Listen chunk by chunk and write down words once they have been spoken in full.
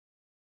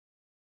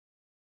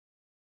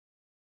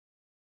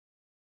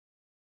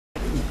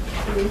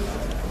Okay.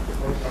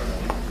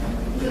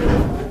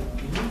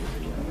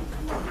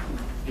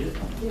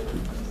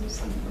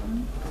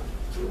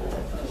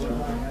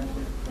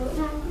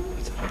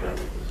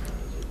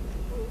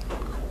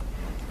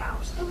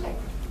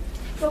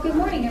 Well, good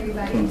morning,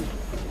 everybody.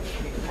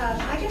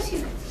 I guess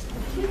you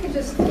could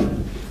just,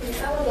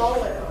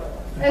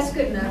 that's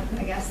good enough,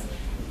 I guess.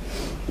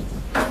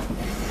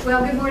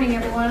 Well, good morning,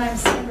 everyone. I'm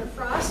Sandra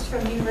Frost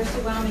from University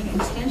of Wyoming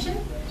Extension.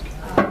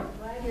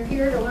 Glad you're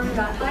here to learn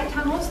about high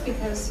tunnels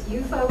because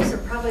you folks are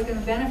probably going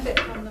to benefit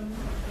from them.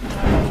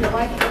 As your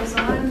life goes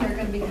on, they're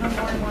going to become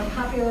more and more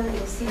popular.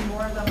 You'll see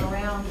more of them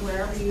around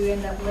wherever you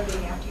end up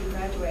living after you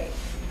graduate.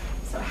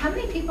 So how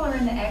many people are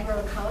in the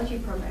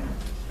agroecology program?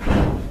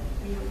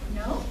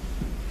 No?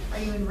 Are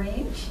you in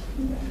range?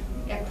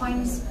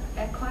 Equine?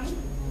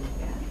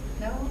 Yeah.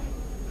 No?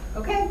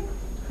 Okay.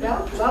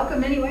 Well,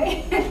 welcome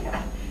anyway.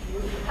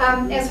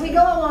 As we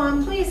go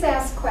along, please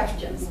ask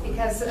questions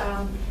because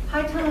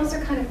high tunnels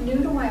are kind of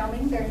new to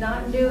Wyoming. They're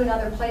not new in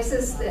other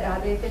places.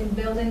 They've been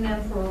building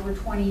them for over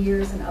 20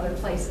 years in other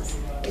places.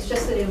 It's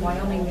just that in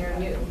Wyoming they're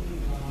new.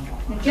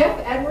 Now, Jeff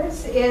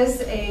Edwards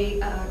is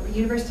a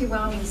University of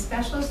Wyoming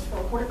specialist for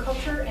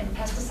horticulture and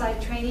pesticide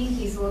training.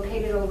 He's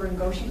located over in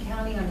Goshen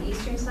County on the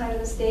eastern side of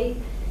the state.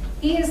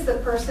 He is the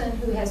person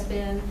who has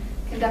been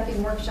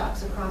conducting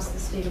workshops across the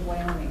state of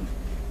Wyoming.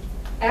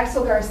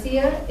 Axel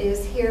Garcia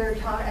is here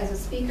as a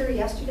speaker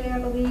yesterday, I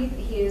believe.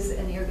 He is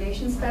an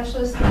irrigation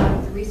specialist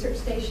at the research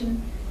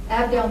station.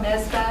 Abdel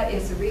Mezga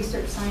is a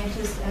research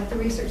scientist at the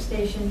research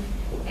station,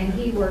 and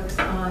he works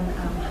on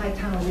high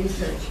tunnel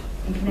research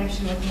in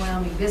connection with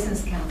Wyoming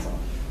Business Council.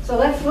 So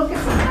let's look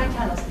at some high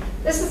tunnels.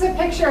 This is a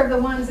picture of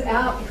the ones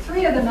out,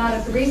 3 of them out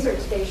at the research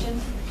station.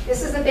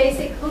 This is a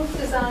basic hoop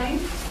design,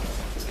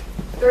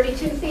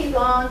 32 feet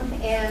long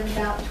and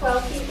about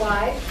 12 feet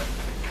wide.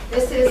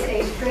 This is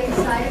a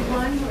straight-sided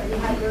one where you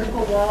have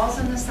vertical walls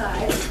on the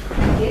sides.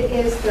 It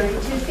is 32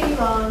 feet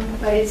long,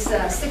 but it's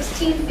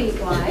 16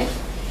 feet wide.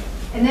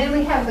 And then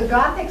we have the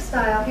Gothic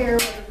style here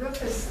where the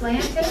roof is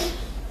slanted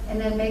and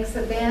then makes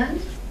a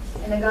bend.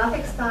 And the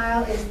Gothic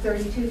style is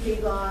 32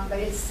 feet long, but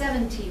it's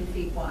 17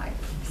 feet wide.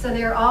 So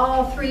they're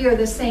all 3 are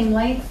the same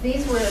length.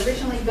 These were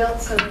originally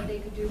built so that they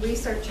could do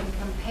research and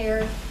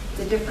compare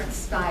the different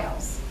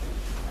styles.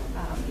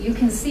 You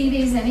can see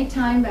these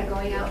anytime by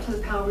going out to the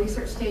Powell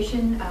Research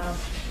Station. You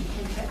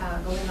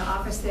can go in the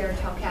office there,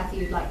 tell Kathy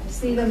you'd like to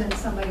see them, and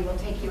somebody will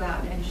take you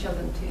out and show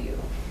them to you.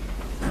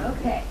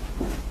 Okay,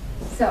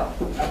 so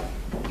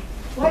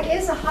what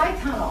is a high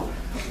tunnel?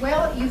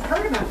 Well, you've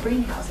heard about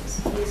greenhouses.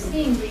 You've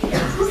seen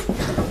greenhouses.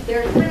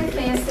 They're kind of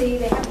fancy.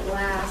 They have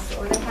glass,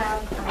 or they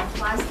have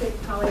plastic,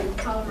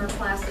 polymer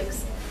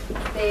plastics.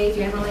 They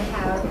generally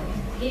have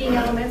heating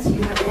elements.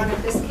 You have one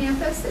at this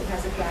campus. It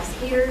has a gas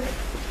heater.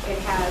 It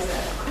has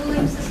a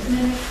cooling system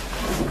in it.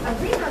 A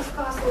greenhouse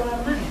costs a lot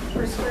of money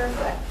per square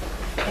foot.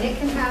 And it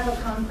can have a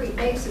concrete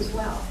base as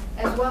well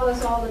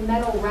as all the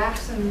metal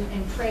racks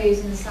and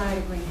trays inside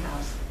a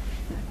greenhouse.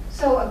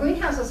 So a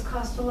greenhouse has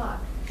cost a lot.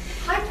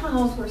 High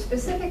tunnels were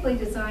specifically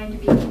designed to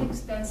be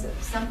inexpensive,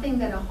 something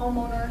that a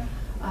homeowner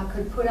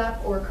could put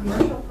up or a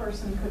commercial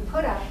person could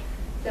put up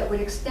that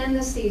would extend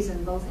the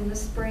season both in the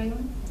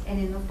spring and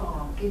in the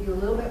fall, give you a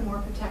little bit more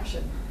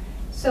protection.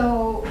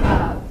 So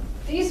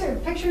these are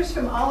pictures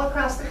from all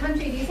across the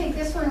country. Do you think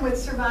this one would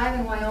survive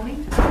in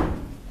Wyoming?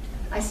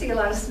 I see a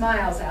lot of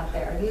smiles out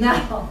there.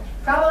 No,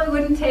 probably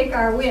wouldn't take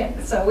our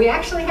wind. So we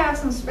actually have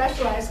some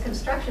specialized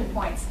construction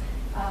points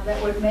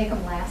that would make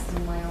them last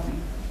in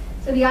Wyoming.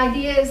 So the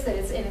idea is that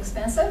it's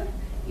inexpensive.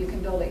 You can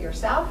build it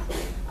yourself.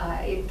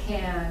 It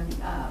can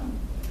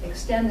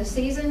extend the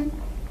season,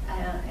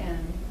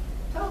 and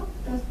so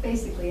that's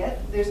basically it.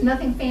 There's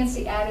nothing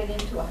fancy added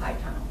into a high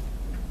tunnel.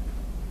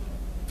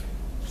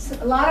 So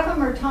a lot of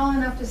them are tall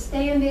enough to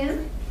stand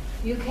in.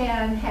 You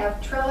can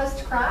have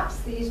trellised crops.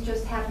 These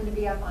just happen to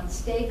be up on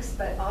stakes,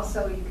 but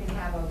also you can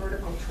have a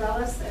vertical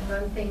trellis and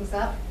run things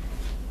up.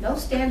 No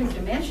standard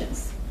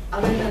dimensions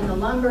other than the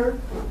lumber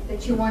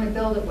that you want to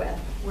build it with,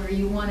 where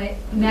you want to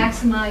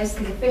maximize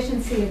the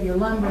efficiency of your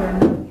lumber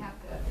and not have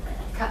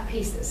to cut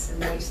pieces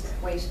and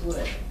waste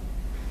wood.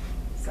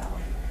 So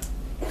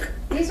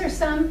these are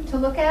some to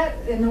look at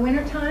in the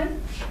wintertime.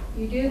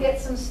 You do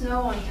get some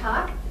snow on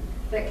top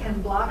that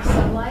can block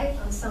sunlight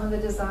on some of the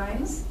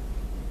designs.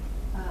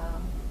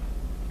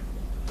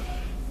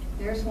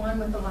 There's one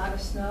with a lot of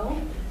snow.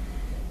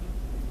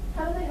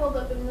 How do they hold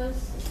up in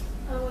this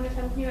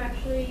wintertime? Can you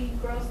actually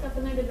grow stuff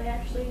in there? Did they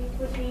actually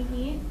retain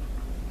heat?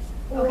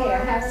 Okay, I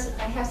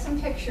have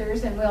some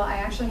pictures, and I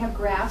actually have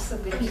graphs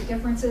of the heat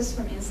differences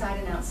from inside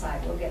and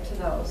outside. We'll get to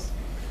those.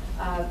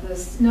 The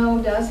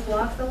snow does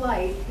block the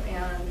light,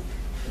 and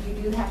you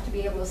do have to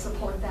be able to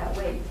support that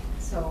weight.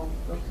 So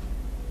we'll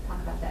talk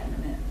about that in a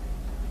minute.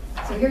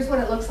 So here's what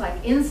it looks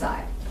like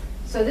inside.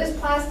 So this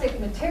plastic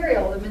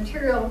material,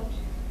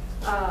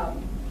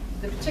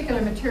 the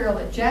particular material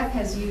that Jeff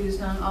has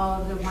used on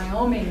all of the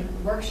Wyoming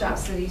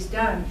workshops that he's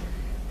done,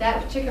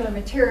 that particular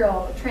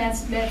material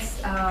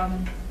transmits, I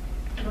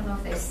don't know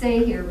if they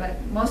say here,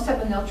 but most of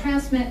them, they'll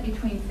transmit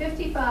between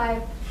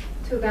 55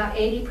 to to about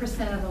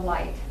 80% of the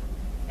light.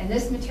 And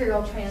this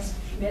material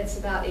transmits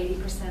about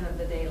 80% of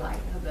the daylight,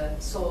 of the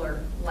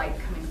solar light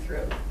coming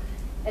through.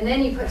 And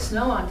then you put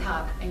snow on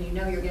top and you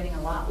know you're getting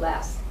a lot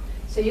less.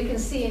 So you can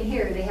see in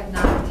here they have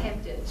not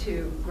attempted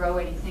to grow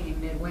anything in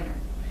midwinter.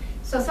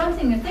 So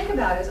something to think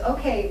about is,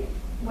 okay,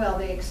 well,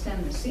 they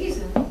extend the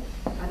season.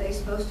 Are they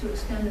supposed to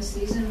extend the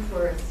season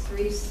for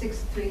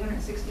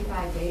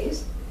 365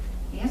 days?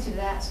 The answer to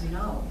that is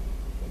no,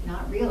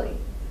 not really.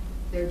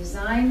 They're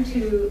designed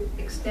to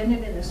extend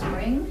it in the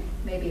spring,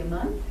 maybe a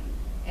month,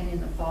 and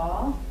in the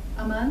fall,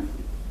 a month.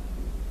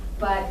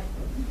 But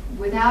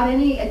without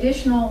any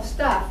additional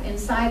stuff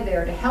inside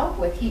there to help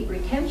with heat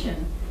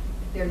retention,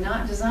 they're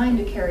not designed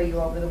to carry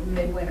you over the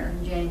midwinter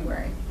in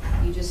January.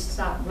 You just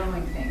stop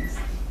growing things.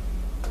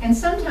 And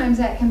sometimes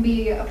that can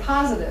be a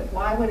positive.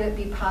 Why would it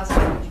be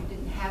positive that you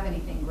didn't have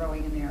anything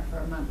growing in there for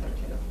a month or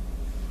two?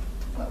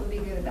 What would be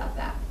good about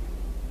that?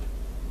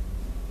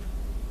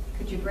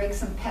 Could you break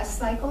some pest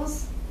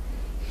cycles?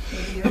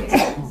 Maybe your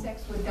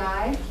insects would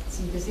die,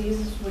 some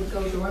diseases would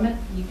go dormant,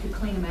 and you could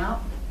clean them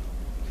out.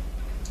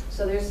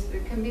 So there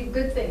can be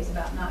good things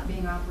about not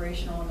being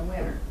operational in the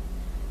winter.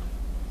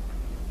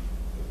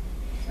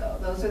 So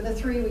those are the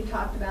three we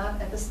talked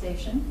about at the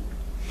station.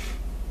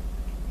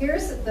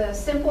 Here's the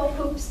simple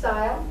hoop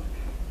style.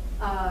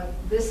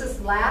 This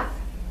is lath.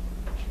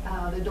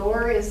 The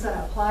door is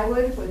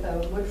plywood with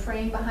a wood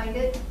frame behind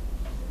it.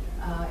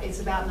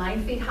 It's about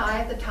 9 feet high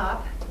at the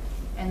top.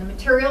 And the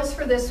materials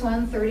for this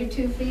one,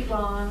 32 feet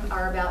long,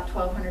 are about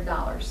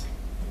 $1,200.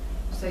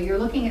 So you're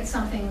looking at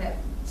something that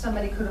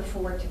somebody could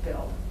afford to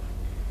build.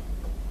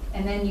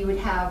 And then you would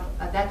have,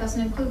 that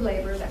doesn't include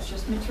labor, that's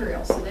just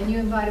materials. So then you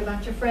invite a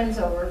bunch of friends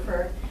over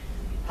for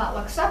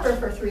potluck supper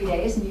for 3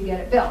 days and you get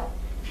it built.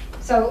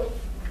 So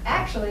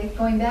actually,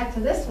 going back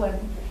to this one,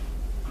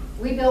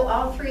 we built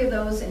all 3 of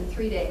those in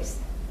 3 days,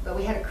 but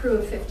we had a crew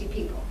of 50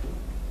 people.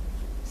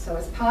 So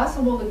it's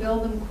possible to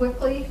build them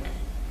quickly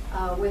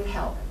with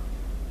help.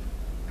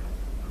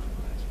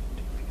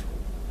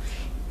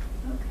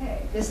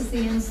 Okay, this is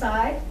the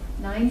inside,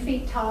 9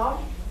 feet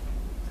tall.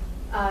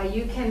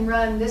 You can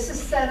run, this is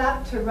set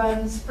up to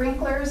run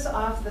sprinklers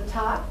off the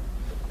top,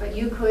 but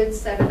you could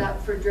set it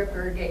up for drip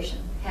irrigation.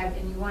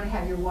 And you want to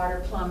have your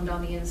water plumbed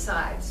on the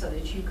inside so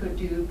that you could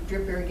do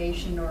drip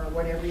irrigation or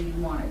whatever you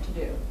wanted to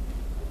do.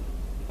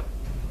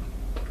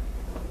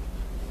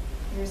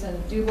 Here's a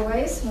Du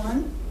Bois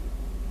one.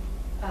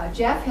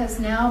 Jeff has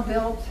now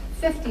built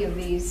 50 of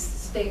these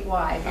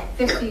statewide,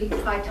 50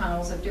 high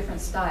tunnels of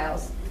different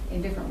styles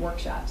in different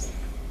workshops.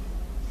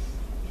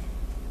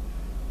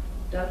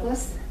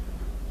 Douglas.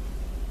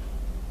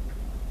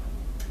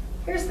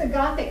 Here's the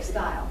Gothic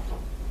style.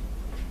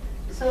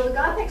 So the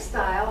Gothic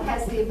style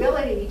has the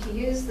ability to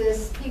use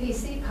this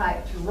PVC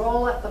pipe to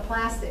roll up the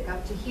plastic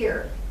up to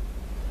here.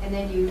 And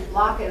then you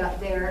lock it up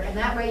there, and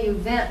that way you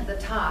vent the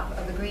top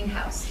of the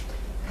greenhouse.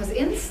 Because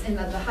in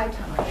the high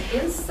tunnel,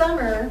 in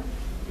summer,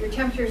 your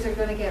temperatures are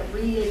going to get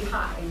really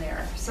hot in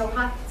there. So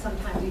hot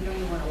sometimes you don't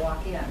even want to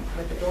walk in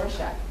with the door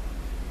shut.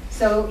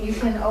 So you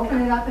can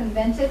open it up and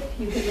vent it.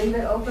 You can leave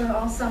it open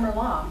all summer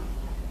long,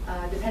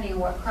 depending on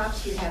what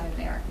crops you have in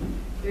there.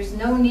 There's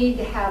no need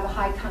to have a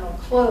high tunnel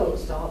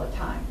closed all the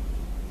time.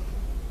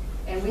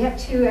 And we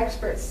have 2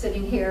 experts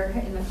sitting here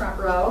in the front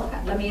row.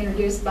 Let me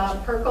introduce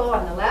Bob Perkle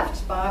on the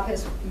left. Bob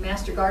is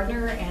Master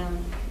Gardener and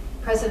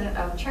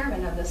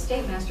chairman of the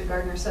State Master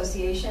Gardener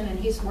Association, and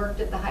he's worked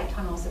at the high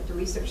tunnels at the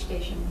research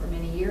station for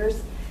many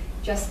years.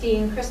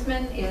 Justine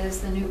Christman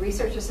is the new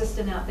research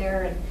assistant out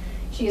there, and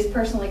she has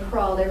personally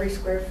crawled every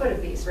square foot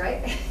of these,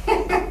 right?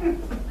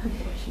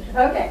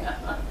 Okay,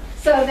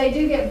 so they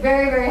do get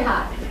very, very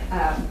hot.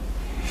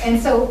 And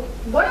so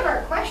one of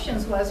our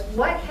questions was,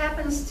 what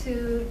happens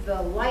to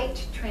the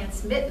light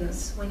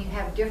transmittance when you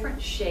have different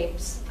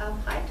shapes of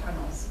high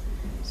tunnels?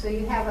 So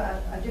you have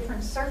a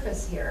different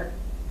surface here.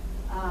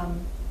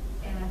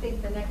 And I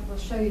think the next will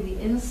show you the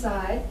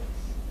inside.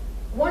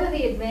 One of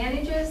the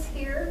advantages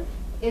here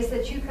is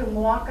that you can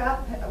walk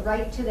up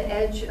right to the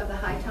edge of the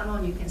high tunnel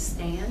and you can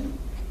stand.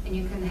 And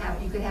you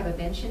could have a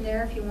bench in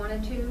there if you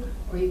wanted to,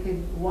 or you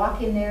could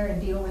walk in there and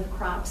deal with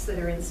crops that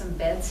are in some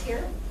beds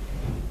here.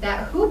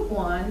 That hoop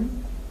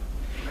one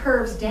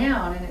curves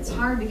down and it's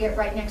hard to get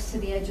right next to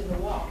the edge of the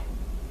wall.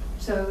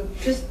 So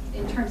just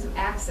in terms of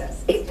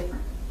access, it's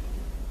different.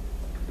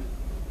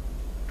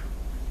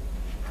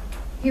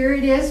 Here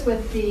it is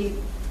with the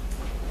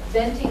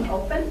venting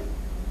open.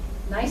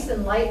 Nice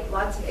and light,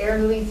 lots of air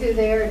moving through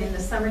there, and in the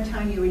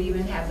summertime you would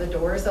even have the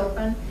doors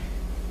open.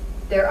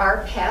 There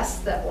are pests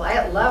that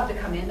love to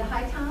come into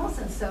high tunnels,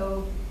 and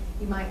so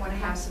you might want to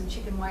have some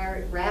chicken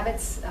wire,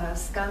 rabbits,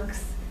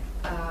 skunks,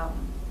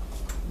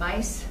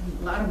 mice,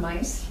 a lot of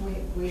mice.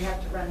 We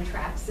have to run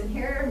traps in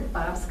here.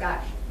 Bob's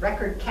got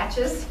record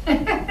catches.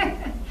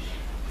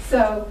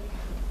 So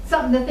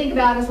something to think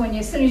about is when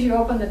as soon as you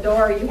open the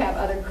door, you have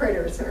other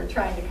critters who are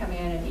trying to come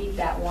in and eat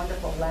that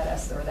wonderful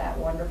lettuce or that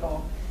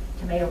wonderful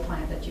tomato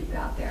plant that you've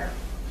got there.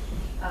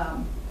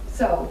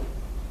 So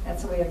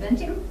that's a way of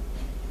venting.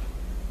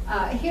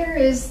 Here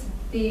is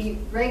the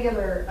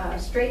regular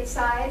straight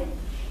side.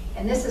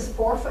 And this is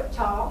 4 foot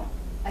tall.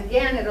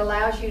 Again, it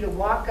allows you to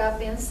walk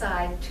up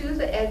inside to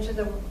the edge of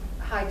the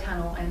high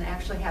tunnel and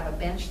actually have a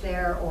bench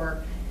there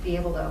or be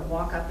able to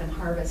walk up and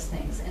harvest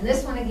things. And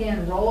this one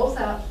again rolls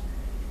up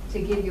to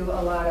give you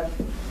a lot of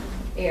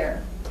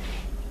air.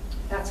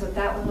 That's what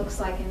that one looks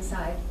like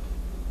inside.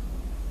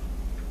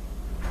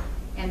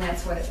 And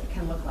that's what it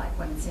can look like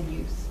when it's in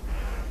use.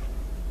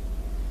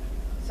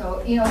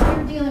 So, you know, if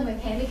you're dealing with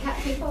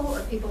handicapped people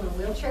or people in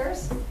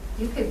wheelchairs,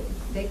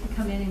 they could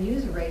come in and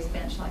use a raised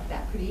bench like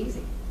that pretty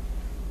easy.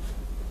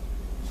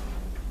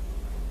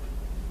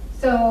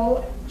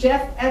 So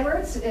Jeff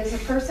Edwards is a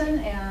person,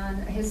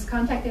 and his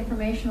contact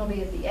information will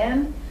be at the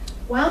end.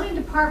 Wyoming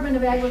Department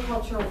of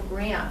Agricultural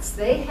Grants,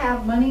 they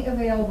have money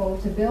available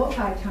to build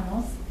high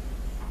tunnels,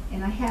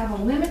 and I have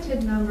a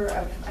limited number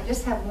of, I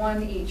just have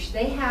one each.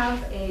 They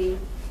have a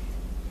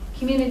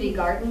community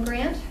garden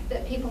grant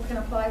that people can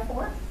apply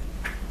for.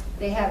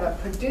 They have a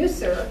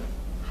producer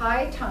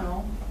high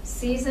tunnel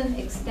season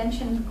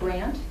extension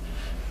grant,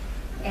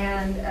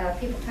 and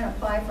people can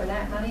apply for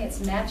that money. It's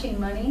matching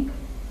money.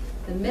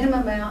 The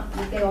minimum amount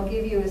that they will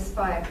give you is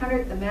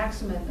 $500. The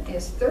maximum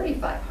is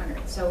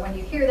 $3,500. So when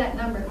you hear that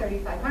number,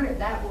 $3,500,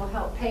 that will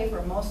help pay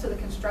for most of the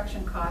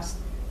construction costs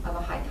of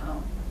a high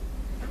tunnel.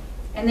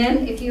 And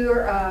then if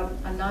you're a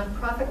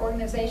nonprofit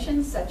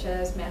organization, such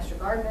as Master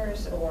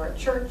Gardeners or a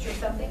church or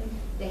something,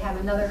 they have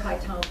another high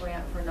tunnel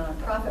grant for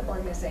nonprofit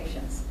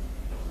organizations.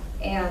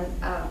 And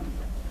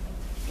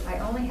I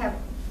only have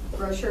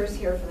brochures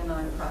here for the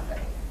nonprofit.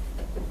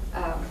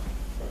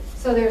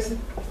 So there's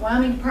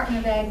Wyoming Department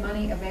of Ag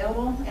money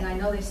available, and I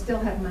know they still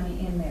have money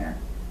in there.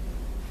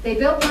 They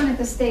built one at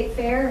the State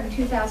Fair in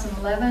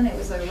 2011. It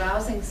was a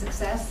rousing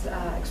success,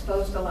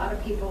 exposed a lot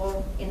of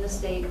people in the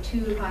state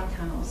to high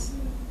tunnels.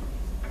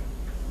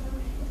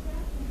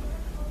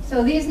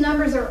 So these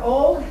numbers are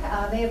old.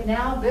 They have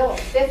now built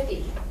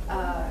 50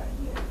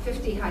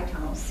 high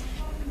tunnels.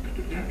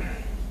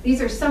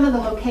 These are some of the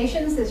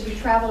locations. As you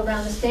travel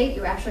around the state,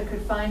 you actually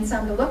could find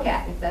some to look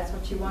at if that's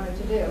what you wanted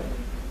to do.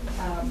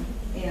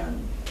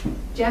 And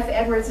Jeff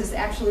Edwards is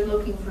actually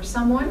looking for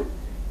someone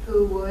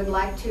who would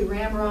like to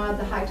ramrod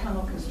the high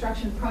tunnel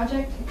construction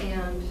project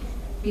and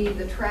be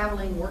the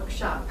traveling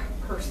workshop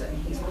person.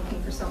 He's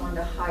looking for someone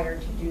to hire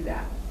to do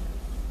that.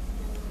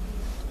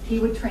 He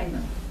would train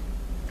them.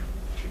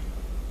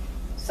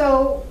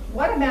 So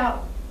what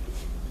about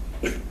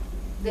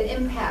the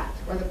impact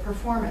or the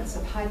performance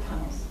of high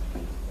tunnels?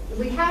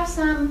 We have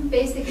some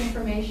basic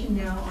information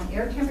now on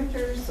air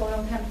temperature,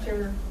 soil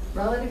temperature,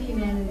 relative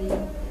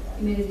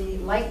humidity,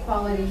 light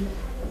quality,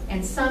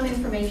 and some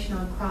information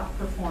on crop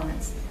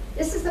performance.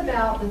 This is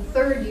about the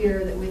third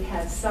year that we've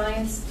had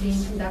science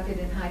being conducted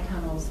in high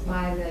tunnels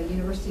by the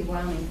University of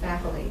Wyoming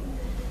faculty.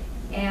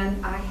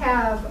 And I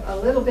have a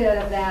little bit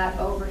of that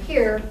over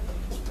here.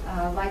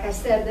 Like I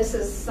said, this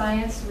is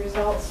science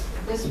results.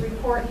 This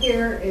report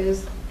here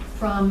is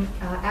from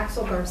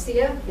Axel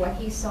Garcia, what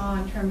he saw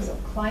in terms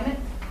of climate.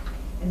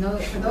 And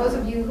for those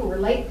of you who were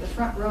late, the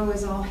front row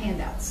is all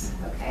handouts,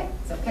 okay?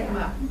 So pick them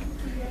up.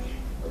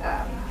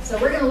 So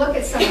we're going to look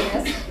at some of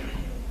this.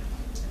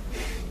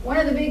 One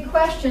of the big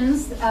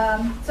questions,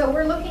 so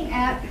we're looking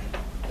at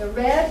the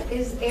red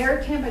is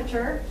air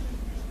temperature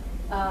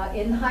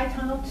in high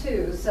tunnel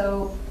 2.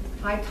 So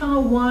high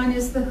tunnel 1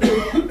 is the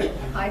hoop,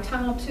 high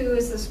tunnel 2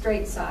 is the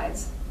straight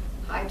sides,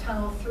 high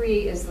tunnel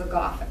 3 is the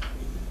Gothic.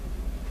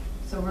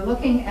 So we're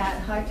looking at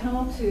high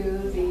tunnel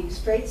 2, the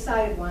straight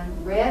sided one.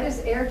 Red is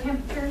air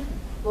temperature,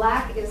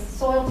 black is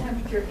soil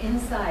temperature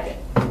inside it.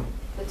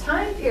 The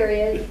time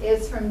period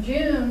is from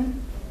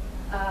June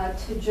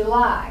to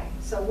July.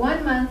 So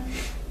 1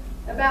 month,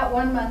 about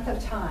 1 month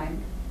of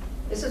time.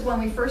 This is when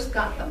we first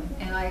got them,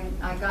 and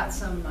I got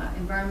some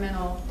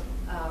environmental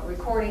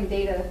recording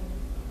data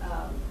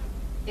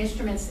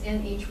instruments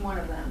in each one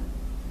of them.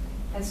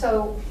 And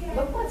so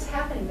look what's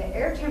happening. The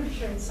air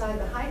temperature inside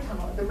the high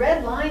tunnel. The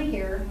red line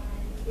here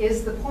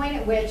is the point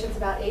at which it's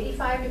about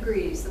 85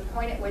 degrees, the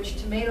point at which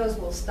tomatoes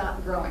will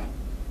stop growing.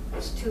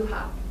 It's too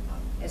hot.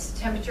 It's the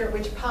temperature at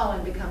which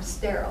pollen becomes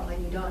sterile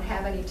and you don't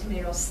have any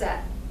tomatoes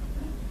set.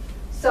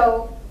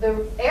 So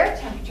the air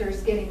temperature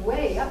is getting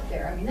way up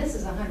there. I mean, this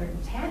is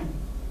 110.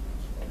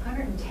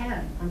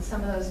 110 on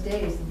some of those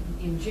days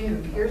in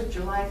June. Here's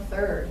July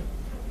 3rd.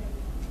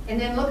 And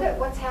then look at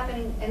what's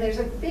happening, and there's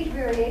a big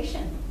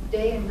variation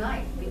day and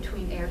night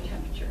between air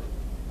temperature.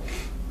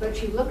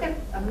 But you look at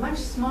a much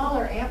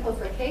smaller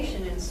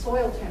amplification in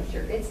soil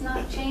temperature. It's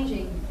not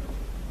changing.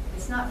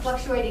 It's not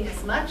fluctuating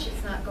as much.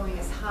 It's not going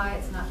as high.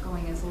 It's not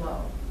going as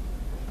low.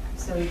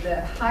 So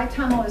the high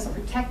tunnel is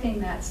protecting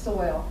that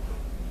soil.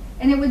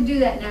 And it would do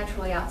that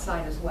naturally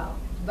outside as well.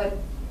 But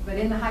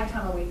in the high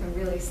tunnel, we can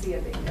really see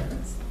a big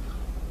difference.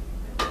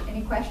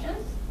 Any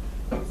questions?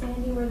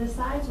 Sandy, were the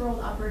sides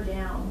rolled up or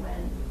down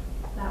when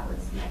that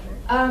was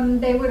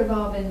measured? They would have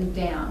all been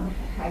down.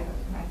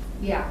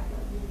 Yeah.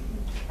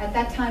 At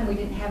that time, we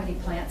didn't have any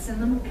plants in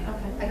them.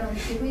 Okay. I don't,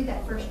 did we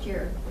that first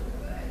year?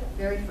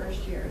 Very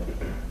first year.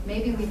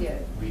 Maybe we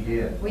did. We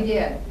did. We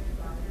did.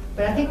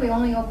 But I think we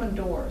only opened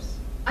doors.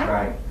 I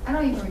Right.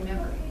 don't even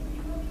remember.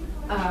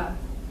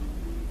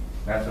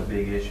 That's a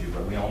big issue,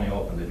 but we only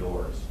opened the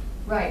doors.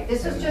 Right,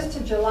 this was just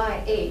to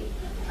July 8th.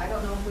 I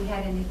don't know if we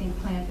had anything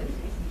planted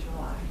in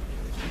July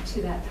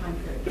to that time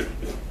period.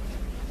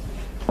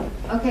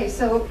 Okay,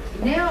 so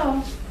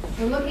now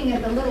we're looking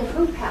at the little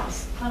hoop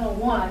house, tunnel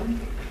 1.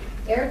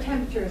 Air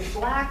temperature is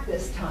black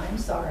this time,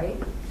 sorry,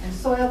 and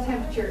soil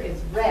temperature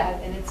is red,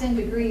 and it's in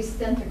degrees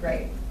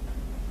centigrade.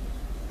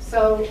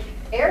 So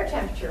air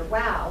temperature,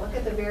 wow, look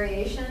at the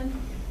variation,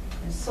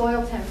 and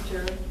soil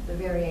temperature, the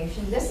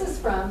variation. This is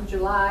from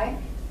July,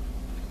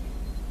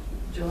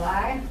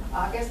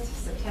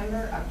 August,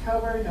 September,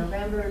 October,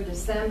 November,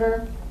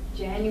 December,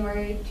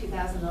 January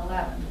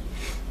 2011.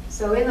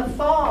 So in the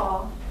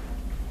fall,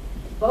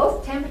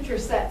 both temperature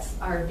sets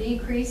are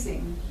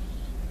decreasing.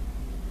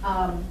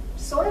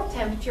 Soil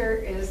temperature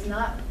is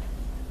not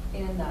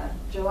in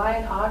July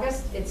and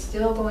August. It's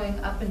still going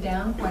up and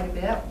down quite a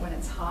bit when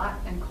it's hot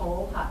and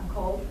cold.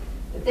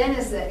 But then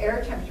as the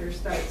air temperature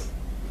starts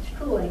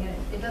cooling, and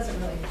it doesn't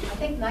really, I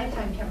think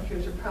nighttime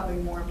temperatures are probably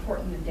more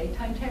important than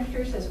daytime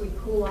temperatures as we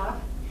cool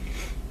off.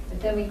 But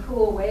then we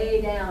cool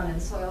way down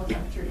and soil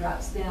temperature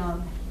drops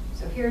down.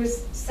 So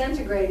here's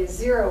centigrade is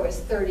 0 is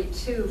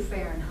 32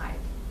 Fahrenheit.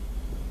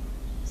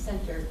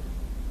 Center.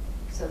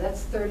 So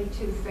that's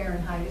 32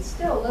 Fahrenheit. It's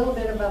still a little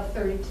bit above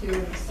 32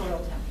 in the soil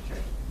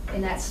temperature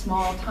in that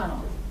small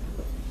tunnel.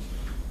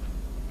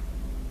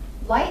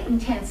 Light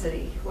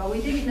intensity. Well,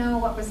 we didn't know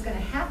what was going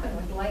to happen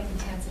with light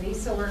intensity,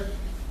 so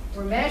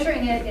we're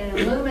measuring it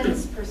in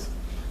lumens per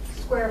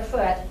square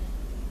foot.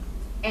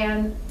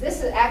 And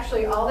this is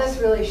actually, all this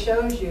really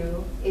shows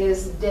you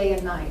is day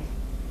and night.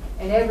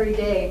 And every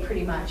day,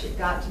 pretty much, it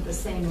got to the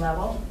same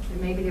level.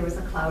 Maybe there was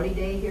a cloudy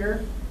day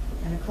here,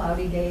 and a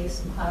cloudy day,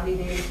 some cloudy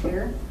days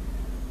here.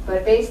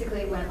 But basically,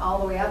 it went all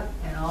the way up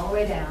and all the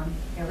way down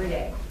every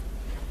day.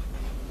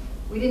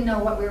 We didn't know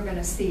what we were going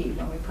to see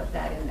when we put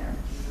that in there.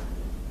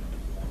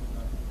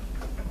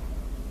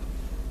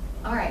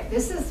 All right,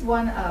 this is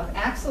one of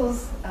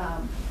Axel's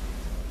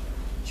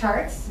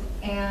charts,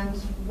 and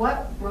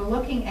what we're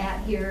looking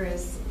at here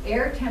is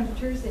air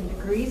temperatures in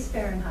degrees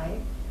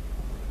Fahrenheit.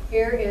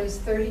 Here is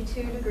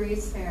 32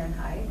 degrees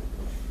Fahrenheit.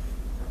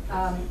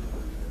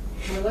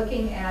 We're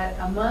looking at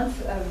a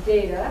month of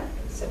data,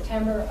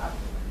 September,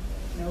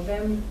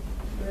 November,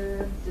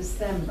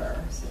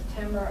 December.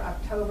 September,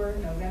 October,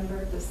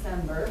 November,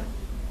 December.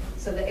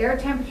 So the air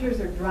temperatures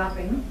are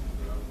dropping.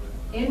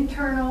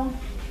 Internal,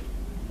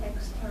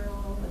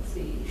 external, let's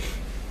see.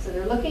 So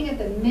they're looking at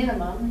the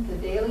minimum, the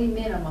daily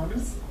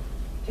minimums,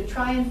 to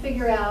try and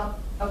figure out,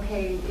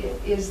 okay,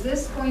 is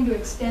this going to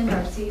extend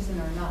our season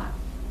or not?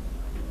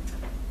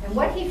 And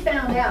what he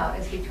found out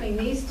is between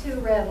these two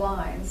red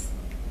lines,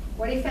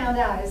 what he found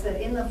out is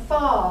that in the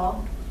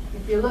fall,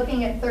 if you're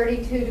looking at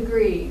 32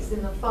 degrees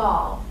in the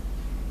fall,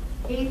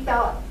 he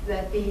thought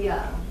that the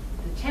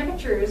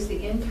temperatures,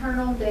 the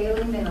internal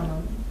daily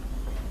minimum,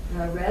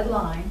 the red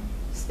line,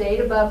 stayed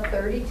above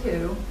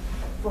 32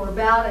 for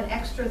about an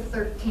extra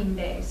 13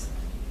 days.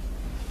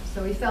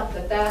 So he felt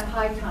that that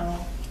high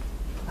tunnel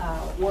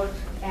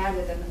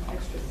added an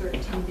extra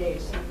 13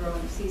 days to the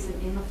growing season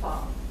in the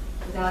fall.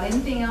 Without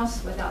anything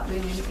else, without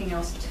doing anything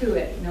else to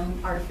it, no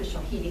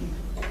artificial heating.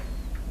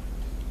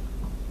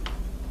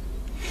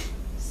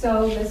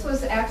 So this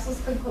was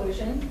Axel's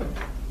conclusion.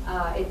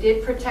 It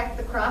did protect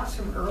the crops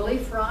from early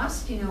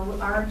frost. You know,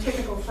 our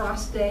typical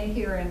frost day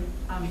here in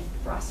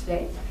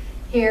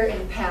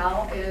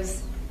PAL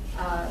is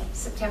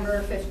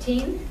September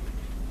 15,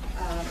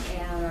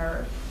 and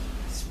our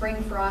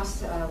spring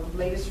frost,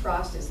 latest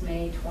frost is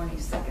May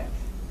 22nd.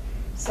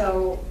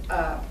 So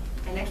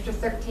an extra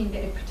 13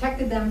 days, it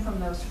protected them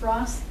from those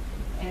frosts,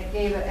 and it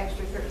gave an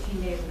extra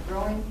 13 days of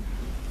growing.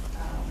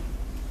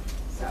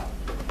 So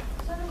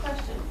I have a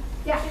question.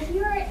 Yeah. If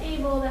you were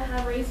able to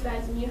have raised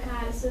beds and you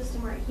had a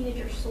system where it heated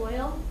your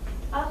soil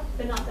up,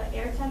 but not the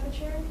air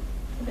temperature,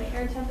 would the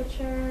air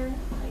temperature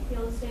be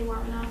able to stay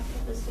warm enough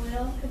that the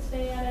soil could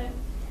stay at a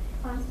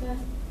constant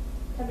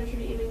temperature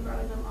to even grow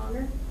them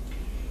longer?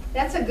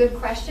 That's a good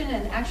question,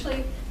 and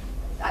actually,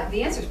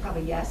 the answer is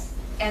probably yes.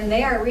 And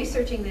they are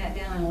researching that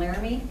down in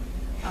Laramie.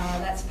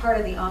 That's part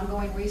of the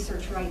ongoing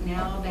research right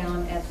now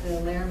down at the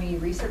Laramie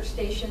Research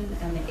Station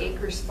and the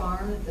Acres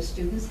Farm that the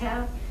students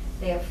have.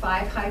 They have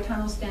 5 high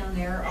tunnels down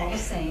there, all the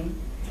same,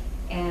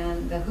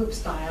 and the hoop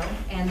style.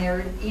 And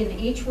they're in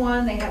each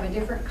one, they have a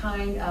different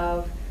kind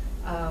of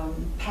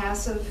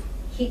passive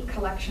heat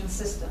collection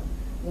system.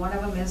 One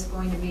of them is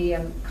going to be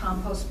a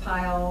compost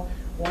pile.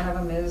 One of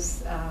them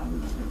is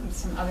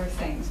some other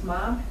things.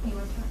 Bob, you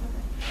want to talk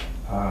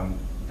about that?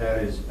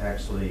 That is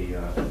actually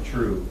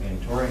true.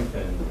 In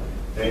Torrington,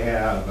 they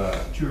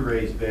have 2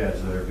 raised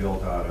beds that are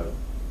built out of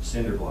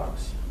cinder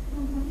blocks.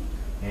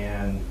 Mm-hmm.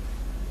 And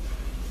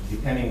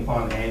depending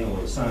upon the angle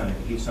of the sun, it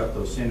heats up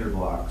those cinder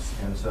blocks.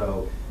 And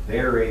so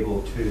they're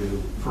able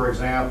to, for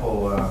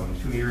example,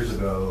 2 years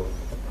ago,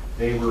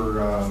 they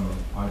were,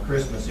 on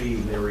Christmas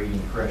Eve, they were eating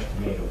fresh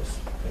tomatoes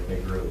that they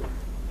grew.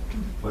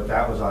 But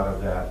that was out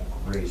of that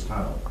raised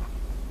tunnel.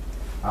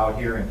 Out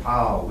here in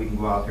Powell, we can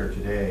go out there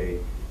today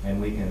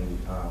and we can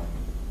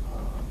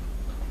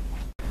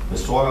The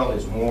soil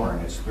is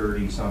warm, it's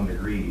 30-some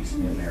degrees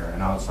in there,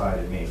 and outside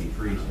it may be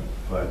freezing,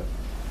 but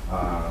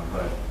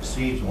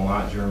seeds will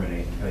not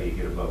germinate until you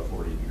get above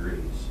 40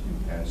 degrees.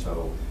 And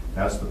so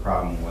that's the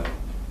problem with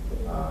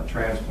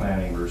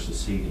transplanting versus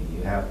seeding.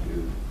 You have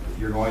to, if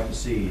you're going to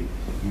seed,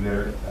 you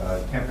better,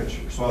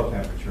 soil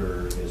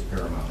temperature is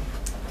paramount.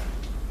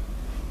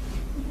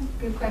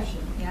 Good question,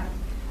 yeah.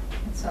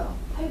 So,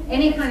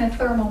 any kind of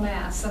thermal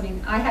mass. I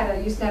mean, I had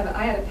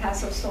a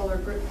passive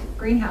solar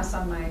greenhouse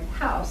on my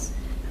house,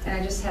 and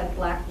I just had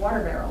black water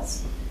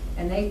barrels,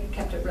 and they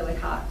kept it really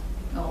hot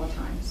all the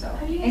time. So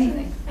Have you guys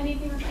anything. done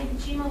anything with like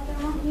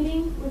geothermal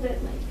heating? Was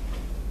it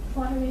like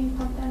water being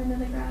pumped down into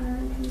the ground or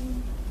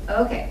anything?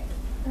 Okay.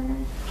 Or,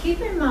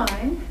 Keep in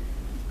mind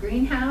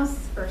greenhouse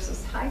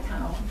versus high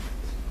tunnel,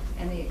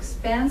 and the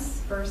expense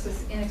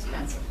versus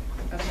inexpensive.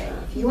 Okay.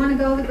 If you want to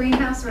go the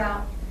greenhouse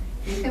route,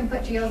 you can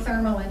put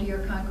geothermal into your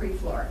concrete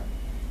floor.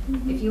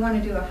 If you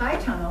want to do a high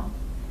tunnel,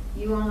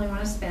 you only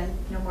want to spend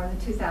no more than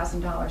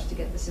 $2,000 to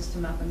get the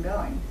system up and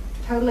going.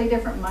 Totally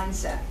different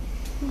mindset.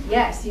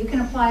 Yes, you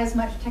can apply as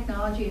much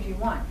technology as you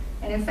want.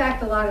 And in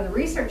fact, a lot of the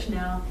research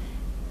now,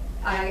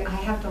 I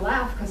have to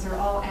laugh because they're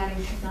all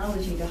adding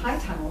technology to high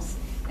tunnels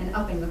and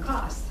upping the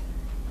cost,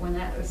 when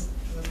that was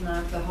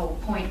not the whole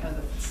point of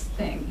the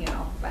thing, you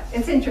know. But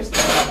it's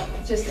interesting.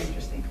 It's just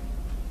interesting.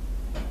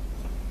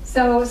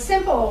 So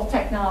simple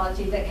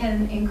technology that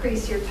can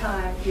increase your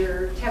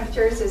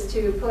temperatures is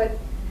to put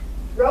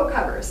row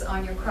covers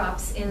on your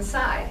crops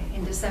inside.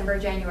 In December,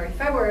 January,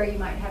 February, you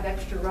might have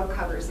extra row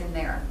covers in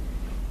there.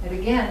 And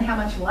again, how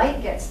much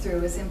light gets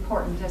through is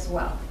important as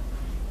well.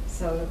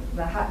 So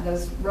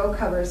those row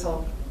covers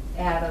will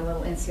add a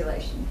little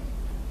insulation.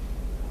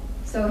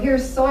 So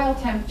here's soil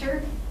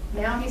temperature.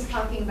 Now he's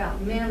talking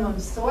about minimum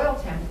soil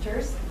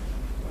temperatures.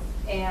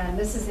 And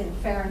this is in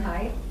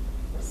Fahrenheit.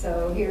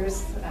 So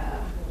here's,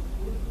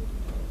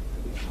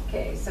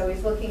 okay, so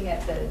he's looking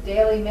at the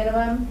daily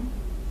minimum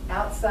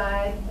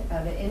outside,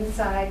 the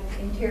inside,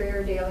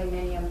 interior daily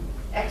minimum,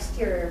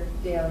 exterior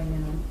daily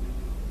minimum.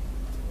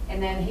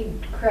 And then he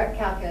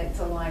calculates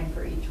a line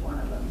for each one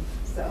of them.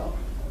 So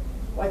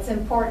what's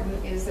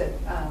important is that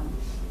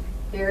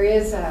there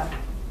is the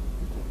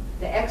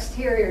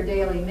exterior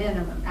daily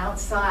minimum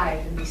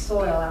outside in the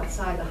soil,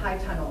 outside the high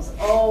tunnel, is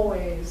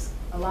always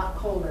a lot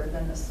colder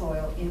than the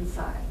soil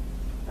inside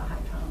the high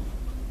tunnel.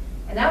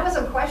 And that was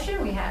a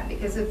question we had,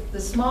 because if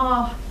the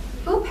small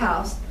hoop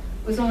house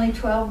was only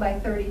 12 by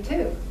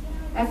 32,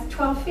 that's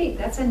 12 feet.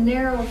 That's a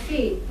narrow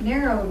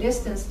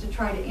distance to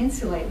try to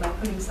insulate by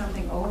putting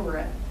something over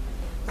it.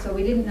 So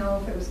we didn't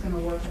know if it was going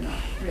to work or not,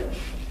 really.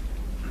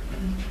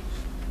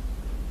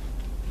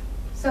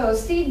 So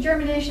seed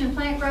germination and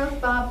plant growth,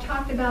 Bob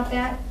talked about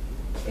that.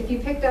 If you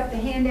picked up the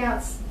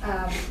handouts,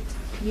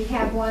 you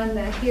have one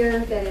here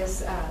that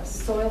is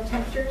soil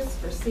temperatures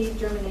for seed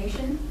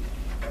germination.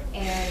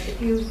 And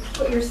if you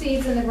put your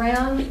seeds in the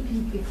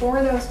ground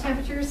before those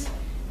temperatures,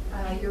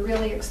 you're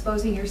really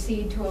exposing your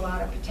seed to a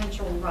lot of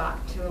potential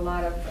rot, to a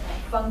lot of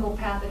fungal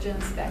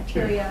pathogens,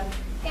 bacteria,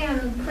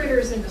 and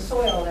critters in the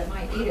soil that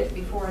might eat it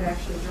before it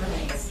actually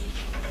germinates.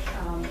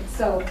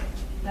 So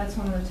that's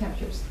one of the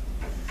temperatures.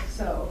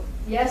 So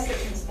yes, it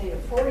can stay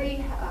at 40,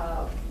 it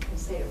can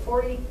stay at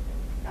 40,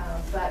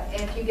 but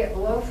if you get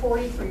below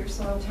 40 for your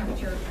soil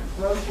temperature,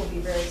 growth will be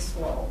very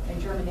slow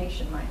and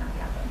germination might not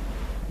happen.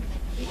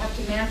 You have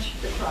to match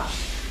the crop.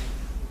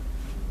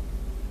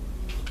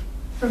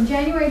 From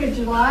January to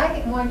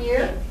July in 1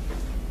 year,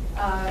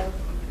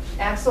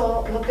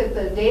 Axel looked at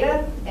the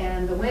data,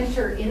 and the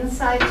winter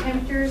inside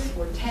temperatures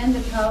were 10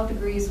 to 12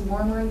 degrees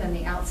warmer than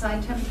the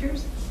outside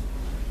temperatures.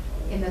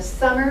 In the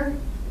summer,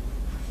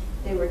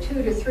 they were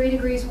 2 to 3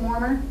 degrees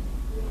warmer,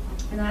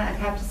 and I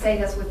have to say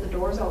that's with the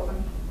doors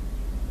open.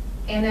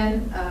 And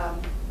then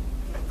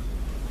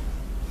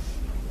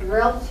the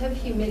relative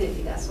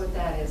humidity, that's what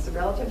that is. The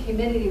relative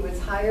humidity was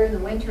higher in the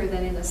winter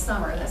than in the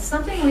summer. That's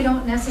something we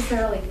don't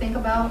necessarily think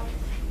about,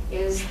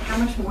 is how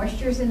much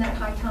moisture is in that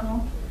high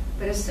tunnel.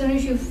 But as soon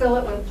as you fill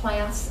it with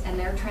plants and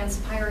they're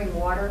transpiring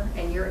water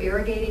and you're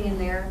irrigating in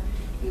there,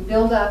 you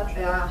build up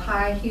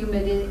high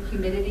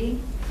humidity,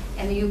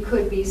 and you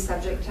could be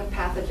subject to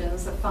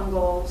pathogens, the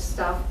fungal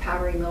stuff,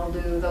 powdery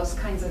mildew, those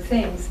kinds of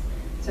things.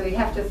 So you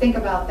have to think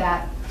about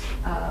that.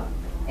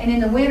 And in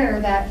the winter,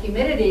 that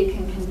humidity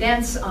can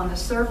condense on the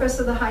surface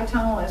of the high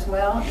tunnel as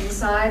well,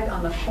 inside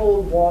on the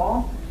cold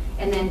wall,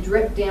 and then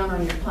drip down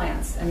on your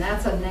plants. And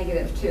that's a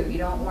negative too. You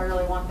don't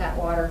really want that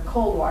water,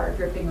 cold water,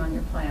 dripping on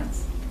your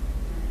plants.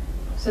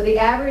 So the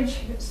average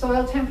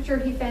soil temperature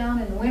he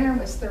found in the winter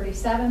was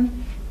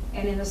 37,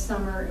 and in the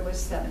summer it was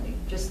 70,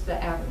 just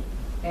the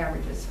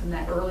averages from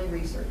that early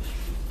research.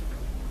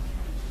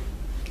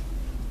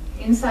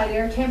 Inside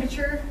air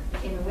temperature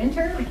in the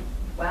winter,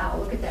 wow,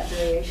 look at that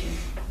variation.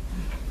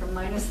 From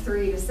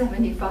 -3 to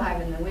 75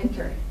 in the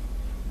winter.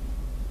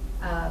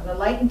 The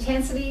light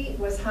intensity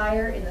was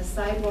higher in the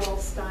sidewall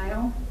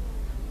style,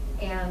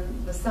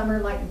 and the summer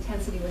light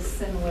intensity was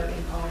similar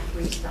in all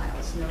three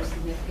styles, no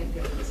significant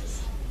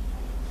differences.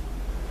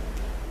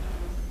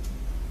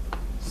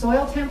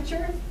 Soil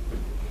temperature,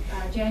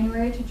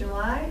 January to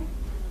July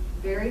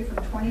varied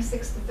from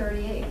 26 to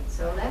 38.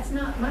 So that's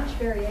not much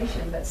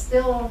variation, but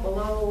still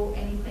below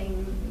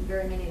anything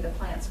very many of the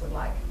plants would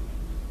like.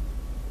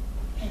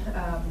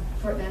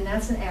 And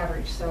that's an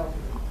average, so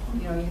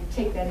you know, you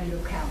take that into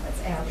account.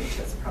 That's average,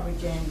 that's probably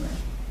January.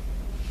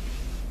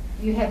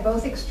 You had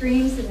both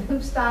extremes in the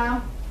hoop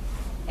style,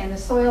 and the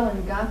soil in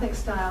the Gothic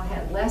style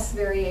had less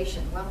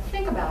variation. Well,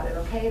 think about it,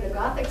 okay? The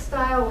Gothic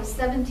style was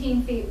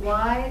 17 feet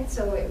wide,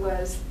 so it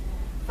was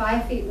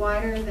 5 feet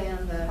wider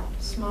than the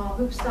small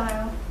hoop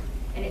style,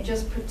 and it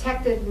just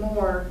protected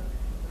more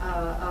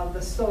of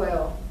the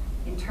soil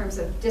in terms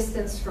of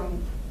distance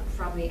from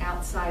the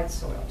outside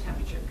soil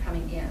temperature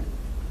coming in.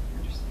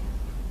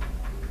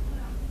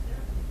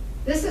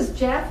 This is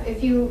Jeff.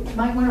 If you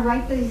might want to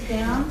write these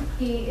down,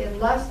 he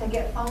loves to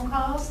get phone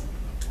calls,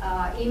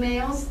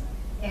 emails,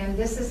 and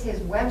this is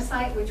his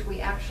website, which we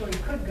actually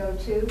could go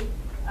to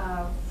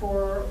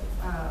for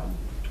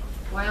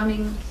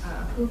Wyoming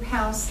Hoop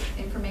House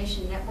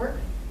Information Network.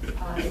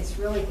 It's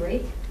really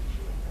great.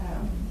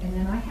 And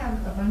then I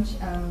have a bunch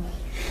of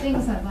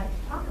things I'd like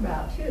to talk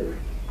about too.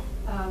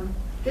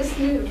 This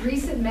new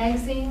recent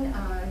magazine,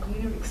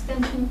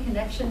 Extension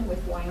Connection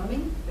with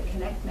Wyoming, the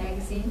Connect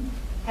magazine,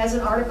 has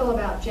an article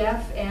about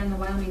Jeff and the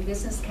Wyoming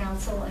Business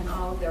Council and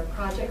all of their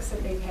projects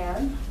that they've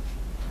had.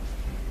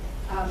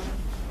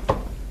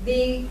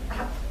 The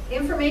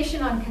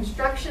information on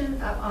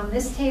construction on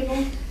this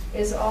table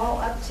is all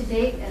up to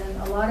date,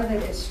 and a lot of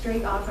it is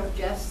straight off of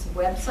Jeff's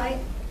website.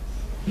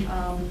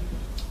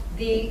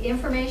 The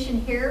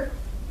information here,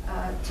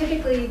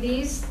 typically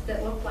these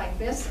that look like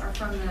this are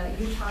from the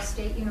Utah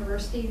State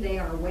University. They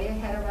are way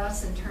ahead of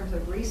us in terms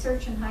of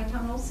research in high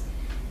tunnels.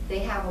 They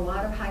have a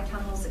lot of high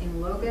tunnels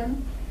in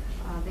Logan.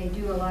 They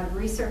do a lot of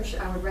research.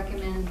 I would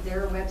recommend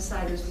their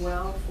website as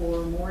well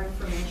for more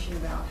information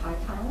about high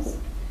tunnels.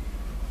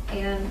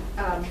 And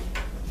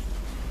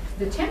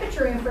the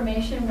temperature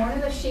information, one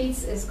of the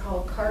sheets is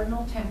called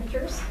cardinal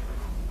temperatures.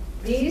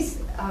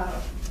 These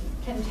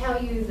can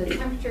tell you the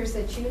temperatures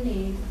that you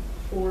need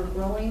for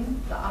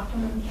growing, the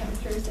optimum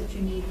temperatures that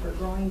you need for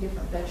growing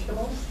different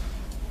vegetables.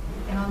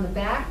 And on the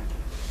back,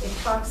 it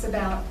talks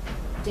about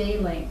day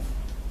length.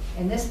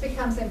 And this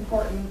becomes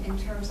important in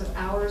terms of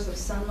hours of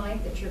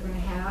sunlight that you're going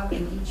to have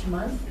in each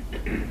month.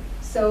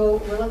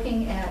 So we're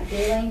looking at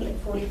day length at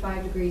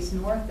 45 degrees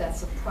north.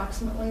 That's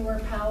approximately where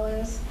Powell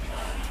is.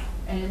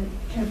 And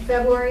in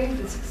February,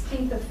 the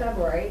 16th of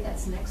February,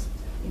 that's next,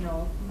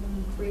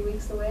 3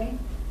 weeks away,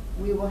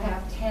 we will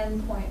have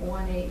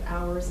 10.18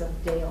 hours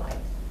of daylight.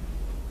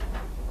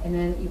 And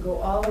then you go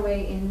all the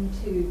way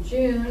into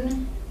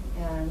June,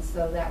 and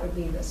so that would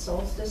be the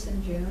solstice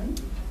in June.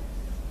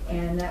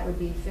 And that would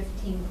be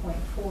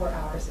 15.4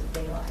 hours of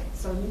daylight.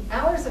 So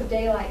hours of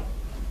daylight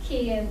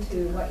key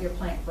into what your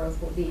plant growth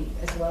will be,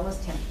 as well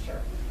as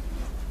temperature.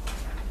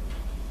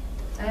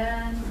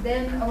 And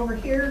then over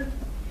here,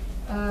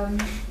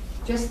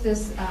 just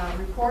this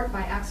report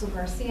by Axel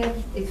Garcia.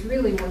 It's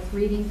really worth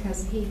reading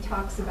because he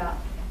talks about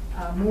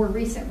more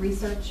recent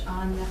research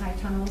on the high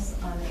tunnels,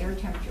 on the air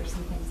temperatures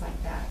and things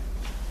like that.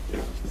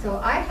 So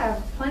I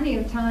have plenty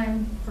of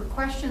time for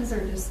questions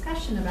or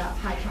discussion about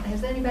high tunnel.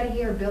 Has anybody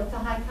here built a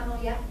high tunnel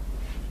yet?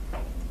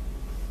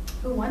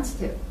 Who wants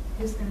to?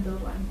 Who's going to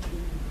build one?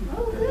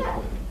 Oh, good.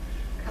 A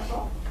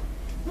couple.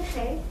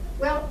 Okay.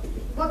 Well,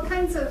 what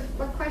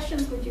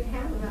questions would you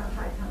have about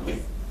high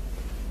tunnels?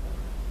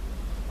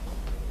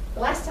 The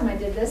last time I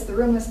did this, the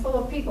room was full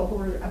of people who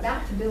were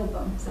about to build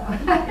them. So,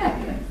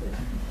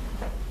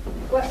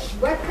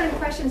 what kind of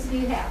questions do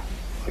you have?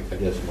 I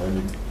guess my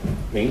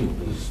main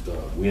is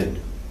wind.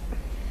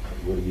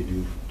 What do you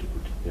do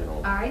to,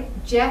 All right.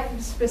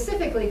 Jeff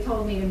specifically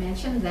told me to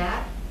mention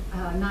that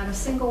not a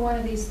single one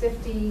of these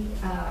 50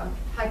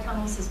 high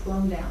tunnels is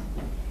blown down.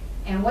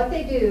 And what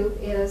they do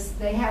is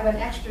they have an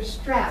extra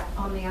strap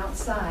on the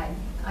outside.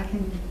 I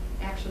can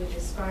actually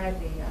describe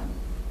the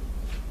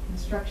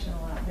construction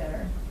a lot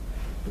better.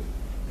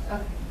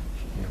 Okay.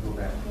 Can you go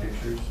back to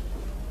pictures?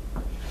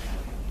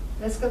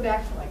 Let's go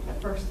back to like the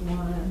first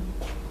one.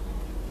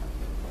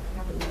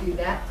 How do we do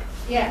that?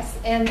 Yes,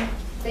 and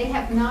they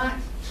have not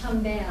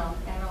come down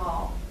at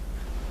all.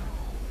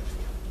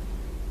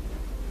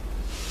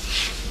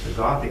 The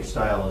Gothic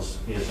style is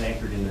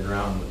anchored in the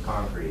ground with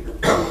concrete,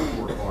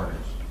 4 corners.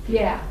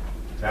 Yeah.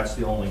 That's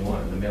the only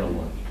one, the middle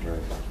one.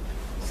 right?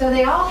 So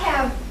they all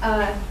have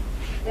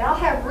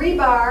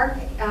rebar,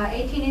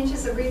 18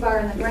 inches of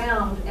rebar in the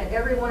ground at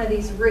every one of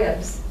these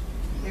ribs.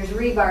 There's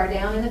rebar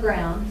down in the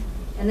ground,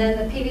 and then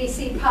the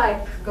PVC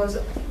pipe goes,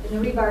 and the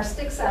rebar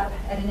sticks up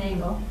at an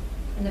angle,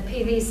 and the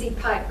PVC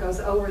pipe goes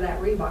over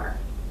that rebar.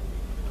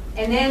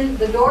 And then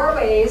the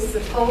doorways, the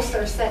posts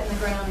are set in the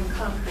ground in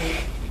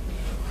concrete,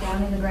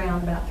 down in the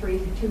ground about 3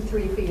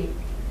 feet.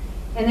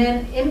 And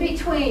then in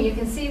between, you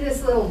can see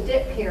this little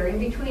dip here. In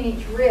between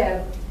each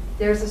rib,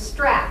 there's a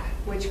strap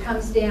which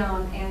comes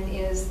down and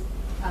is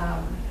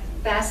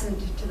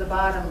fastened to the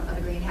bottom of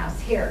the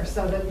greenhouse here.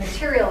 So the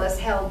material is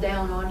held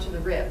down onto the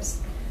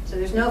ribs. So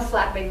there's no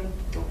flapping,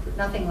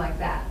 nothing like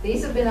that.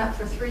 These have been up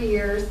for 3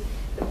 years.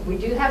 We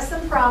do have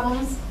some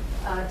problems.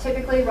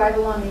 Typically right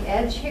along the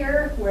edge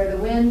here where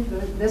the wind,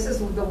 this is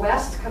the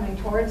west coming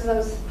towards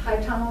those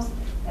high tunnels,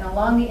 and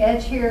along the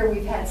edge here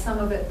we've had some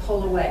of it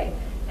pulled away.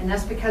 And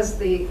that's because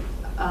the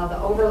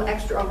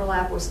extra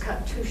overlap was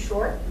cut too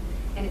short,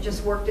 and it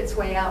just worked its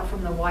way out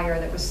from the wire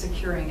that was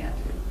securing it.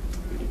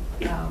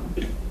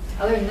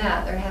 Other than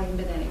that, there haven't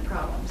been any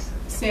problems.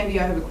 Sandy,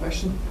 I have a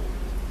question.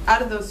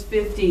 Out of those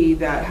 50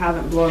 that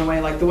haven't blown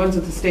away, like the ones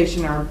at the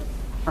station are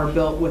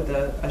built with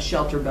a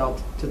shelter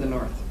belt to the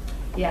north.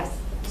 Yes.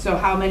 So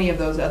how many of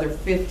those other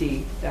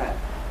 50 that,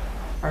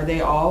 are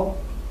they all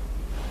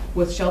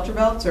with shelter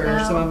belts, or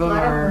some of them a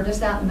lot are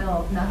just out in the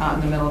middle of nothing. out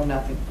in the middle of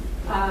nothing?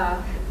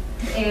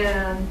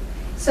 And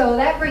so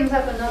that brings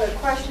up another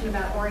question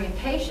about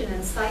orientation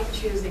and site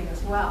choosing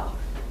as well.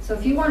 So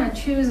if you want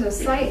to choose a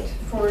site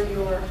for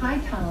your high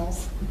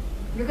tunnels,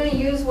 you're going to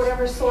use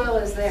whatever soil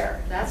is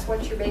there. That's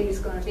what your baby's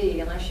going to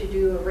be, unless you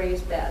do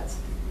raised beds.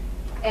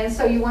 And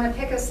so you want to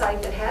pick a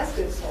site that has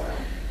good soil.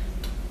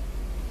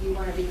 You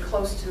want to be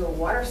close to a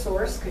water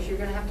source because you're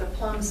going to have to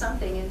plumb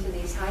something into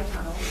these high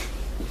tunnels.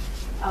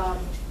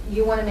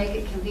 You want to make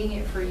it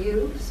convenient for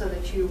you so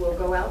that you will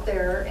go out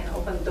there and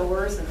open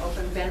doors and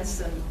open vents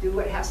and do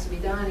what has to be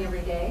done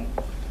every day.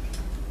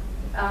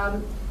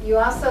 You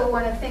also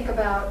want to think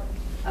about,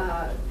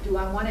 do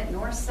I want it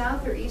north,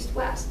 south, or east,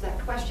 west? That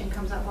question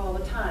comes up all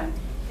the time.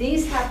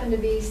 These happen to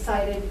be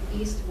sited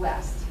east,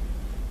 west.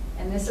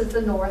 And this is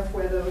the north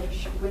where the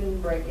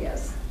windbreak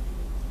is.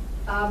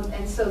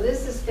 And so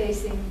this is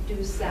facing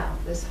due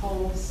south, this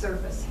whole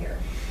surface here.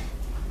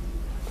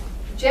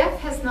 Jeff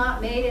has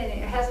not made any,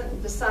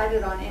 hasn't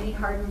decided on any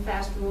hard and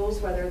fast rules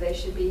whether they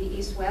should be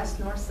east, west,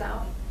 north,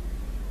 south.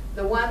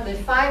 The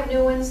 5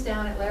 new ones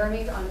down at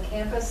Laramie on the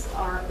campus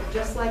are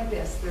just like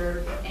this.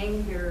 They're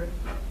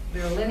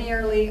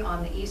linearly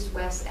on the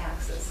east-west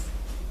axis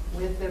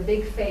with their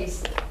big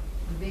face,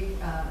 big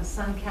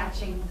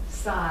sun-catching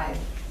side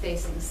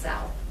facing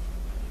south.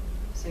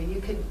 So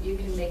you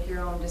can make your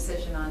own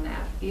decision on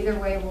that. Either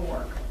way will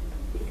work.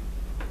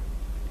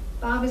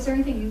 Bob, is there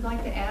anything you'd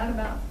like to add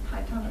about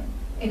high tunnel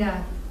in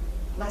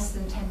less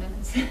than 10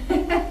 minutes?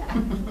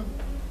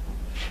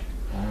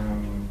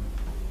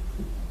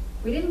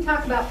 We didn't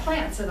talk about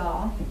plants at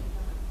all.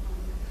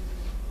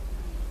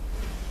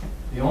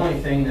 The only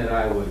thing that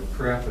I would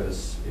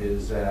preface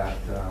is that,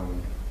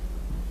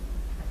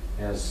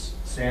 as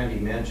Sandy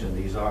mentioned,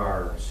 these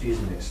are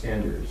season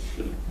extenders.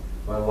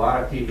 But a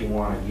lot of people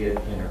want to get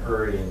in a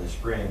hurry in the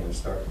spring and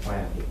start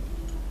planting.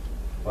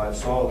 But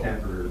soil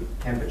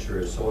temperature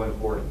is so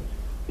important.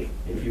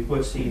 If you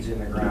put seeds in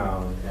the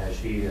ground, as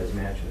she has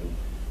mentioned,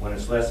 when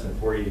it's less than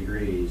 40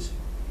 degrees,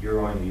 you're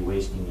going to be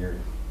wasting your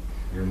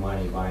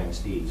money buying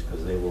seeds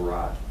because they will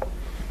rot.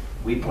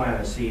 We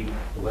planted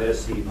a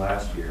lettuce seed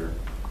last year.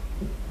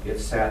 It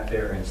sat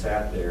there,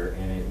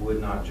 and it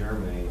would not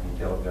germinate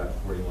until it got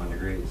 41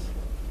 degrees.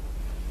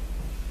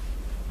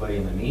 But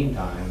in the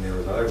meantime, there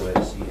was other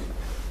lettuce seeds,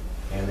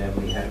 and then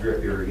we had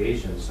drip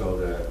irrigation, so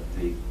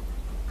the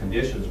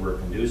conditions were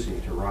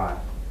conducive to rot,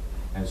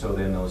 and so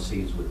then those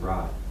seeds would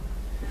rot.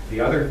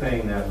 The other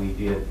thing that we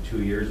did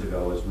 2 years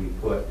ago is we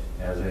put,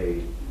 as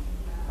a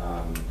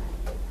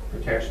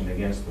protection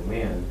against the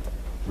wind,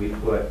 we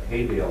put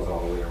hay bales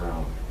all the way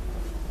around.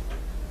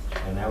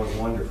 And that was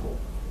wonderful.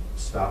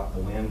 Stopped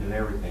the wind and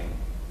everything.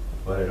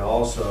 But it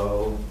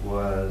also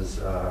was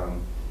a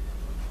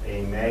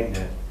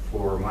magnet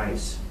for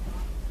mice.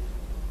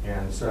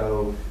 And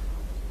so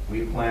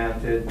we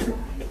planted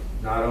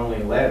not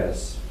only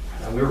lettuce,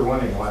 and we were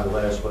wondering why the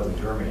lettuce wasn't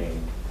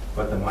germinating,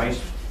 but the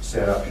mice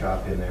set up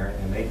shop in there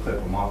and they clip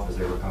them off as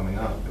they were coming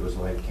up. It was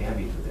like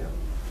candy to them.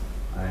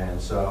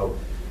 And so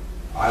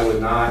I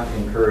would not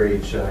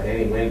encourage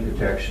any wind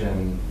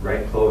protection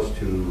right close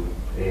to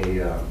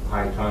a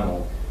high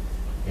tunnel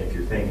if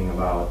you're thinking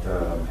about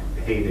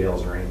hay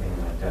bales or anything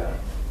like that.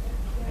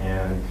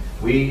 And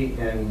we,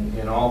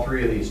 in all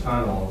 3 of these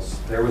tunnels,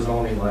 there was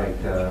only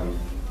like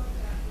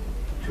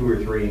 2 or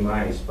 3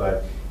 mice,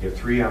 but if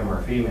 3 of them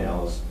are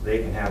females, they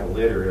can have a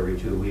litter every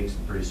 2 weeks,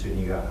 and pretty soon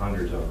you got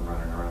hundreds of them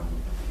running around.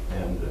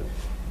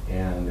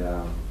 And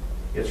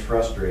it's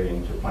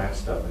frustrating to plant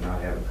stuff and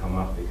not have it come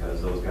up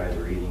because those guys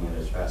are eating it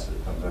as fast as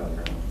it comes out of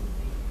the ground.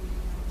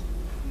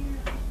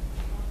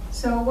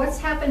 So what's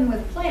happened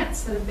with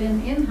plants that have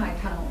been in high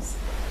tunnels?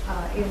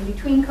 In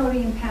between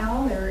Cody and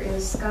Powell, there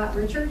is Scott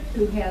Richard,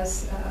 who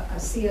has a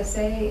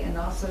CSA and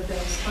also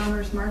does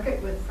farmers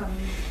market with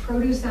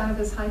produce out of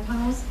his high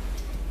tunnels.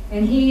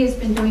 And he has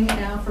been doing it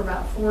now for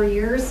about 4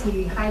 years.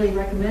 He highly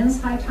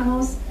recommends high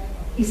tunnels.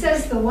 He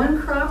says the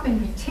one crop in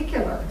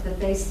particular that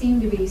they seem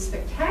to be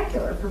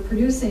spectacular for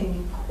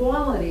producing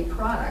quality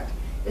product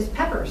is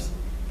peppers.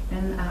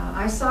 And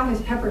I saw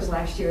his peppers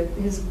last year.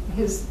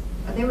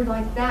 They were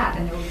like that,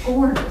 and they were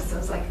gorgeous. I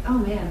was like, oh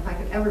man, if I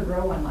could ever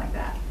grow one like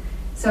that.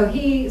 So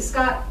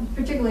Scott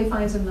particularly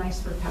finds them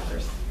nice for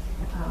peppers.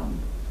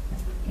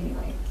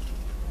 Anyway.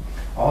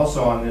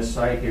 Also on this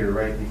site here,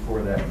 right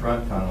before that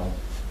front tunnel,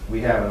 we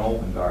have an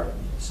open garden.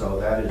 So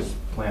that is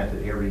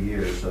planted every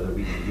year so that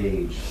we can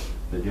gauge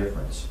the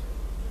difference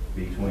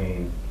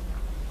between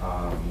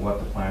what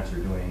the plants are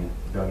doing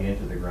dug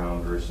into the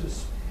ground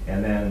versus,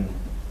 and then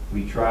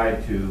we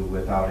tried to,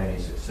 without any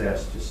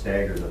success, to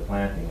stagger the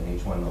planting in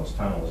each one of those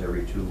tunnels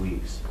every 2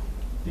 weeks,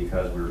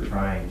 because we were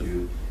trying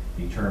to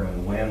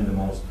determine when the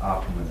most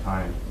optimum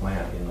time to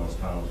plant in those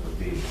tunnels would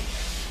be.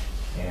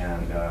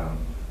 And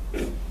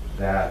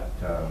that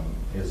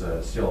is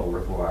still a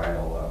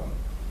worthwhile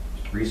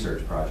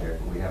research project,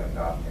 but we haven't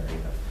gotten there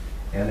yet.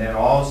 And then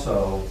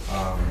also,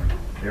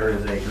 there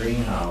is a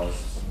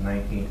greenhouse,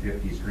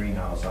 1950s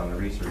greenhouse on the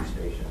research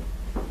station.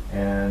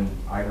 And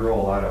I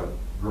grow out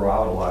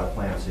a lot of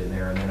plants in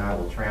there, and then I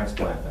will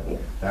transplant them.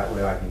 That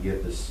way I can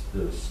get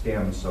the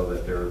stems so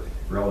that they're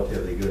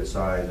relatively good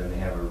size and they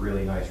have a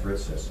really nice root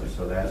system.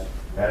 So that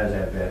is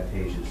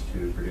advantageous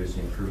to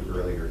producing fruit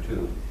earlier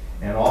too.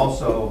 And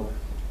also,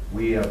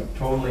 we have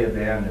totally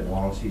abandoned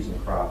long season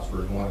crops.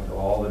 We're going to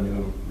all the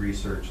new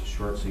researched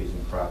short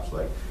season crops,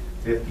 like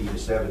 50 to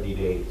 70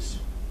 days.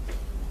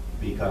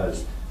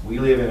 Because we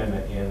live in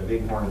a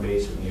Bighorn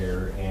Basin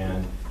here,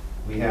 and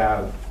we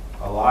have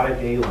a lot of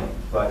day length,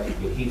 but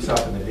it heats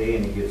up in the day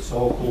and it gets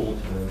so cool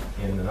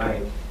in the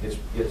night. It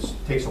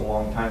takes a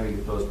long time to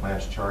get those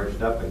plants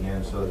charged up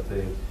again so that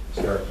they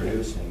start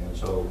producing. And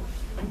so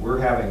we're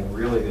having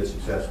really good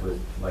success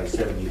with like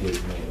 70-day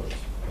tomatoes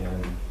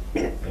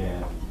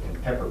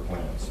and pepper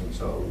plants. And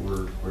so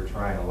we're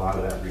trying a lot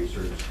of that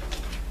research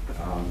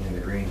in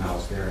the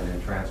greenhouse there, and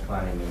then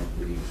transplanting them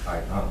into these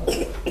high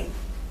tunnels.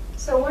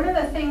 So one of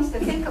the things to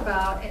think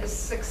about is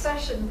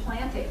succession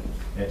planting.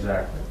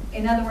 Exactly.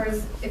 In other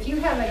words, if you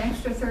have an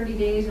extra 30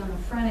 days on the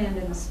front end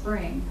in the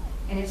spring,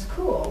 and it's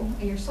cool,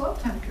 and your soil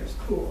temperature is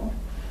cool,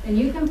 then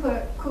you can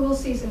put cool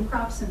season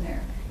crops in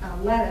there.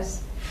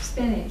 Lettuce,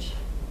 spinach,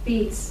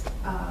 beets,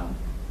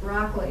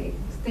 broccoli,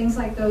 things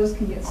like those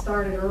can get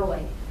started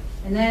early.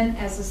 And then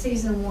as the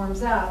season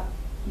warms up,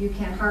 you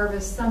can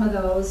harvest some of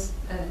those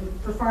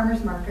for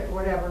farmer's market or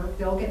whatever.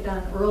 They'll get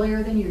done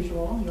earlier than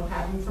usual. You'll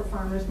have them for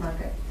farmer's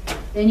market.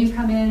 Then you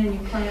come in and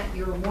you plant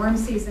your warm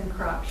season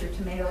crops, your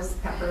tomatoes,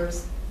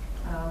 peppers,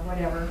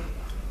 whatever.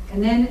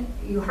 And then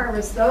you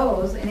harvest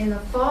those, and in the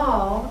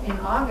fall, in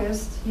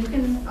August,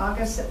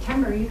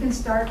 September, you can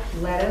start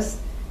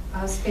lettuce,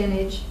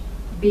 spinach,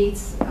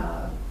 beets,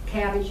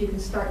 cabbage. You can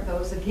start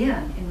those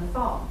again in the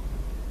fall.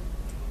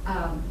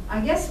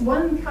 I guess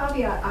one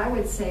caveat I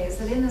would say is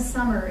that in the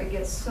summer it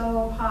gets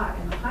so hot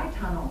in the high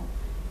tunnel,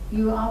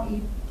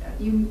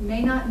 you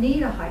may not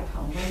need a high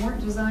tunnel. They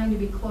weren't designed to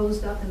be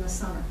closed up in the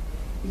summer.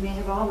 You may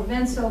have all the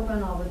vents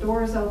open, all the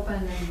doors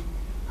open,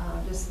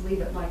 and just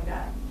leave it like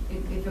that.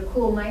 If a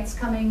cool night's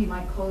coming, you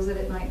might close it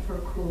at night for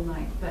a cool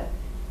night.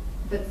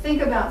 But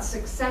think about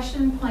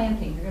succession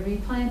planting. You're going to be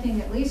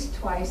planting at least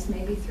twice,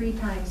 maybe 3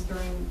 times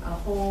during a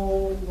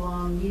whole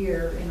long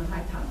year in a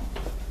high tunnel.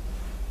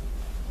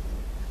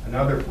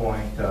 Another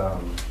point,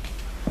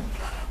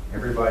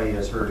 everybody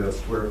has heard of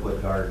square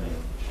foot gardening.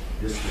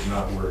 This does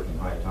not work in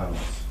high tunnels,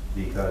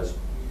 because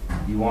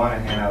you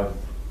want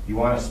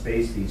to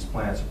space these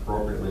plants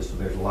appropriately so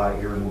there's a lot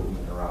of air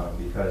movement around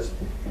them,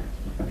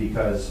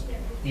 because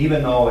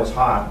even though it's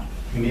hot,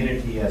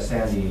 humidity, as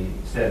Sandy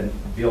said,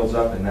 builds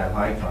up in that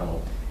high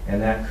tunnel,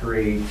 and that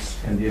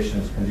creates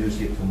conditions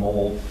conducive to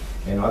mold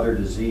and other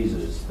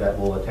diseases that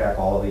will attack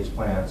all of these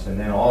plants. And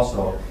then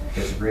also,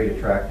 it's a great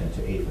attractant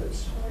to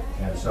aphids.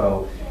 And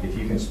so if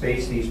you can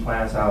space these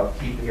plants out,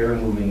 keep air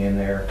moving in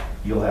there,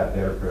 you'll have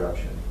better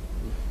production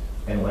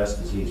and less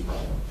disease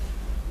problem.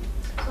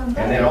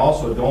 And then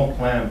also, don't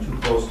plant them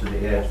too close to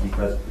the edge,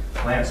 because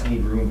plants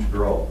need room to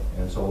grow.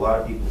 And so a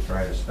lot of people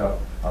try to stuff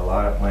a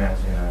lot of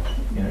plants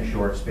in a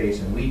short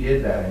space. And we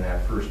did that in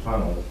that first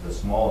tunnel, the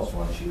smallest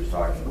one she was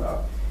talking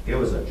about. It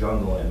was a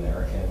jungle in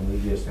there, and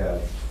we just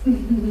had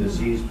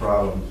disease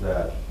problems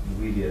that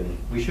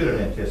we should have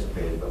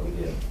anticipated, but we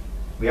didn't.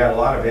 We had a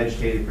lot of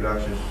vegetative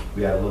production.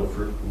 We had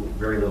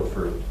very little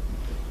fruit.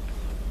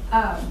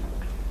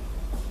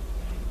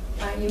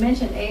 You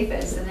mentioned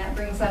aphids, and that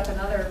brings up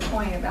another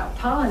point about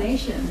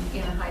pollination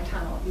in a high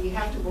tunnel. You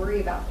have to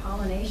worry about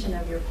pollination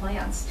of your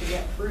plants to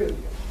get fruit.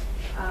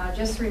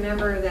 Just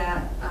remember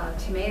that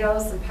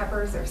tomatoes and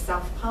peppers are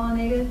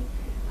self-pollinated.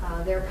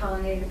 They're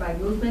pollinated by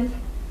movement.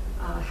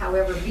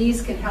 However,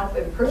 bees can help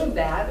improve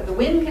that. The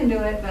wind can do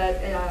it,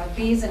 but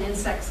bees and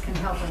insects can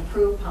help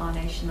improve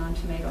pollination on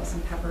tomatoes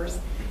and peppers.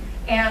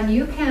 And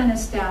you can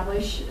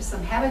establish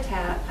some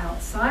habitat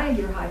outside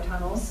your high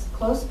tunnels,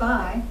 close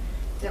by,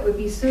 that would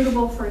be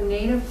suitable for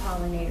native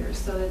pollinators,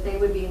 so that they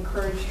would be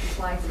encouraged to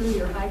fly through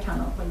your high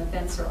tunnel when the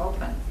vents are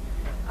open.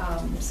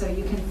 So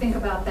you can think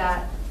about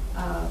that.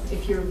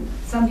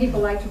 Some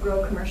people like to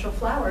grow commercial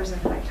flowers in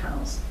high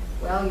tunnels.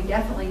 Well, you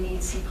definitely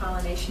need some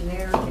pollination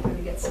there if you're going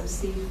to get some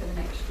seed for the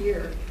next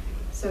year.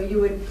 So you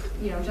would,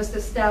 just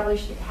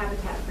establish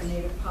habitat for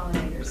native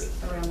pollinators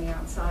around the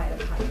outside of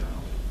the high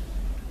tunnel.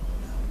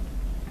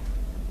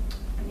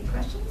 Any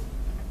questions?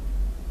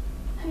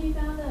 Have you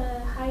found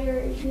a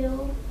higher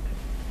yield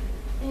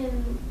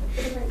in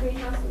the different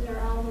greenhouses, or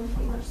are all of them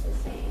pretty much the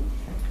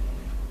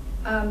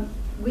same?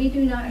 We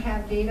do not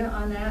have data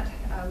on that.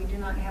 We do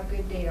not have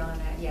good data on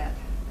that yet.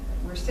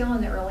 we're still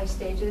in the early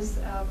stages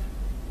of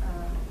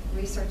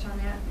research on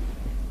that.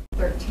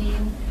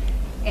 13.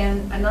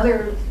 And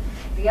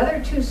the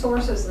other two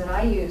sources that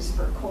I use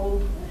for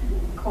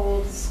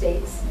cold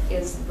states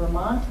is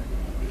Vermont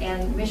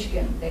and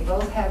Michigan. They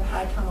both have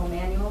high tunnel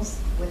manuals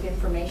with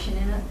information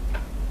in it.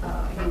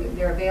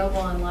 They're available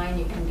online.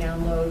 You can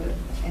download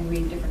and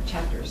read different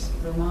chapters.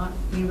 Vermont,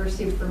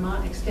 University of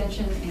Vermont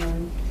Extension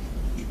and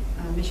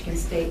Michigan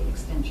State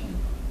Extension.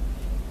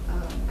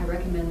 I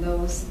recommend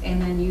those,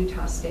 and then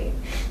Utah State.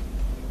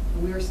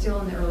 We're still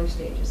in the early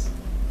stages.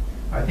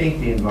 I think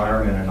the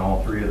environment in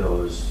all three of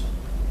those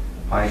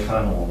high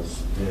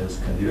tunnels is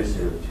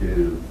conducive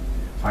to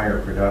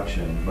higher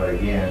production, but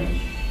again,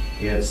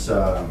 it's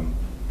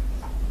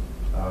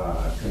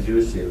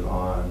conducive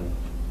on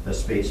the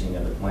spacing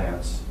of the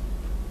plants,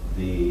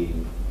 the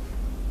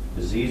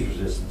disease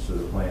resistance of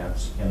the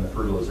plants, and the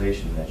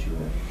fertilization that you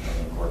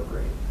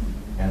incorporate.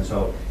 And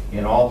so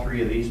in all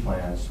three of these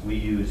plants, we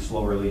use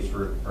slow release,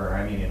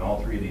 in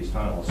all three of these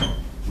tunnels,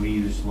 we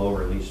use slow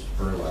release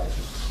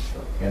fertilizer.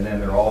 And then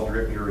they're all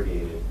drip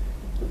irrigated.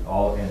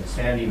 And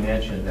Sandy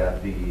mentioned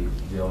that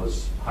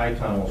those high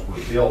tunnels were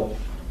built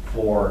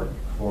for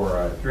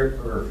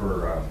drip or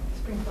for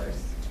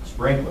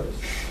sprinklers.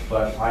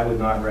 But I would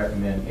not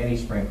recommend any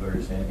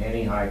sprinklers in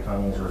any high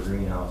tunnels or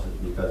greenhouses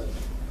because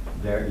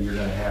you're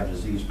going to have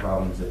disease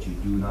problems that you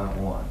do not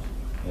want.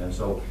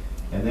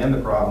 And then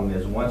the problem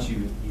is once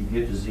you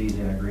get disease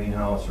in a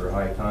greenhouse or a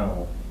high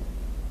tunnel,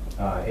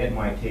 it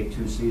might take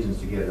 2 seasons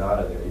to get it out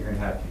of there. You're going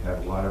to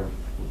have a lot of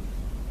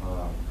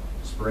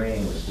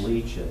spraying with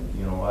bleach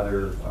and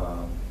other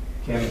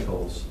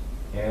chemicals,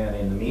 and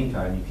in the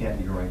meantime you can't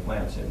be growing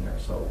plants in there.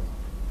 So,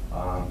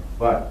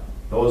 but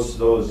those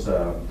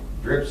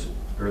drips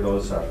or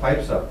those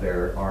pipes up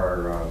there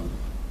are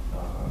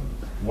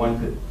one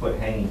could put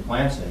hanging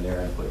plants in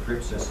there and put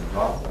drip systems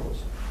off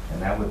those,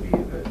 and that would be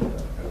a good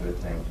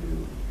thing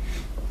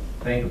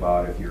to think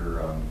about if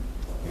you're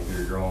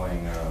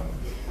growing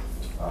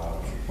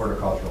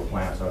horticultural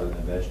plants other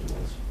than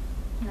vegetables.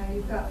 Now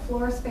you've got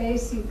floor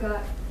space, you've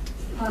got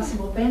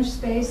possible bench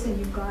space, and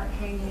you've got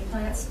hanging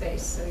plant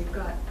space. So you've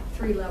got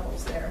 3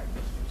 levels there.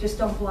 Just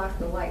don't block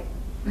the light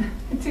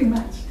too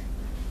much.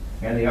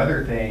 And the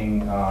other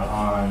thing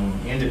on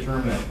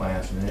indeterminate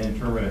plants, and an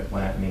indeterminate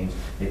plant means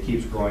it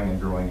keeps growing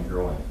and growing and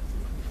growing.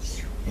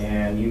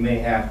 And you may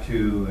have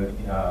to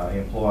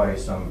employ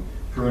some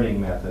pruning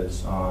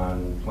methods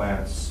on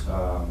plants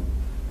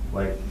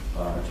like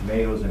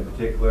tomatoes in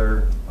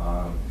particular.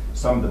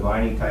 Some of the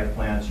vining type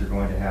plants you're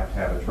going to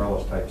have a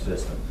trellis type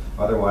system.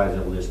 Otherwise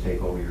it will just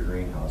take over your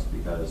greenhouse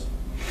because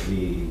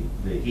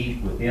the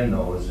heat within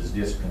those is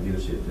just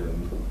conducive to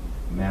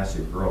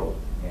massive growth.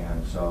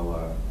 And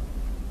so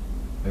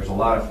there's a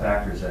lot of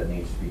factors that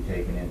needs to be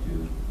taken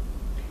into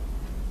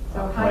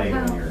play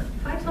when you're...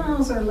 High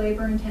tunnels are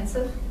labor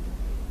intensive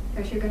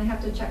because you're going to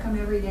have to check them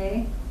every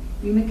day.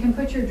 You can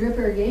put your drip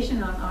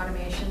irrigation on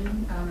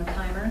automation on a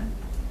timer,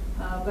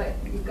 but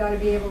you've got to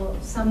be able,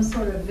 some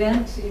sort of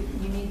vent,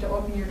 you need to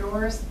open your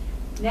doors.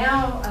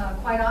 Now,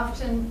 quite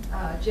often,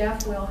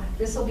 Jeff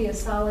this will be a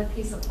solid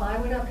piece of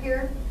plywood up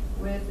here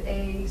with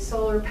a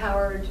solar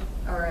powered,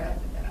 or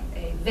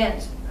a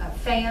vent, a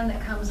fan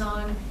that comes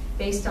on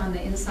based on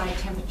the inside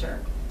temperature.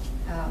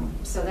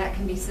 So that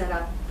can be set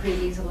up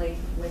pretty easily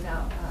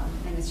without,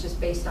 and it's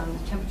just based on the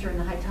temperature in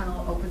the high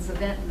tunnel, opens the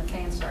vent and the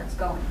fan starts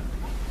going.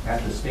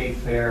 At the state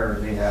fair,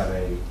 they have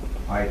a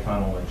high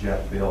tunnel that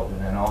Jeff built, and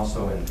then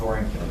also in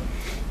Torrington.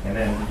 And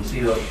then you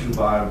see those 2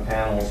 bottom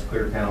panels,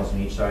 clear panels on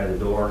each side of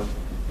the door.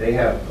 They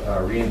have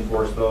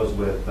reinforced those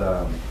with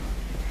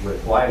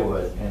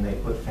plywood, and they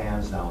put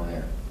fans down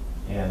there.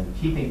 And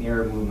keeping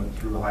air movement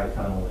through the high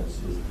tunnel is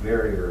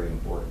very, very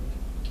important.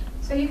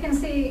 So you can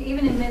see,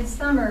 even in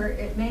midsummer,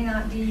 it may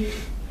not be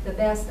the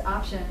best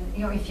option.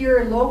 If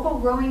your local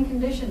growing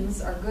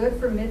conditions are good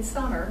for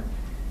midsummer,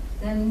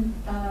 then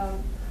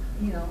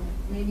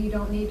maybe you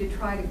don't need to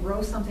try to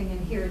grow something in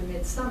here in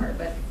midsummer,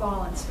 but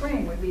fall and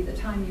spring would be the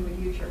time you would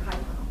use your high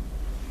tunnel.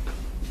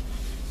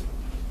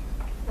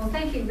 Well,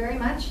 thank you very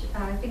much.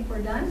 I think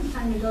we're done.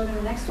 Time to go to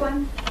the next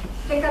one.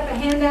 Pick up a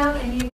handout and you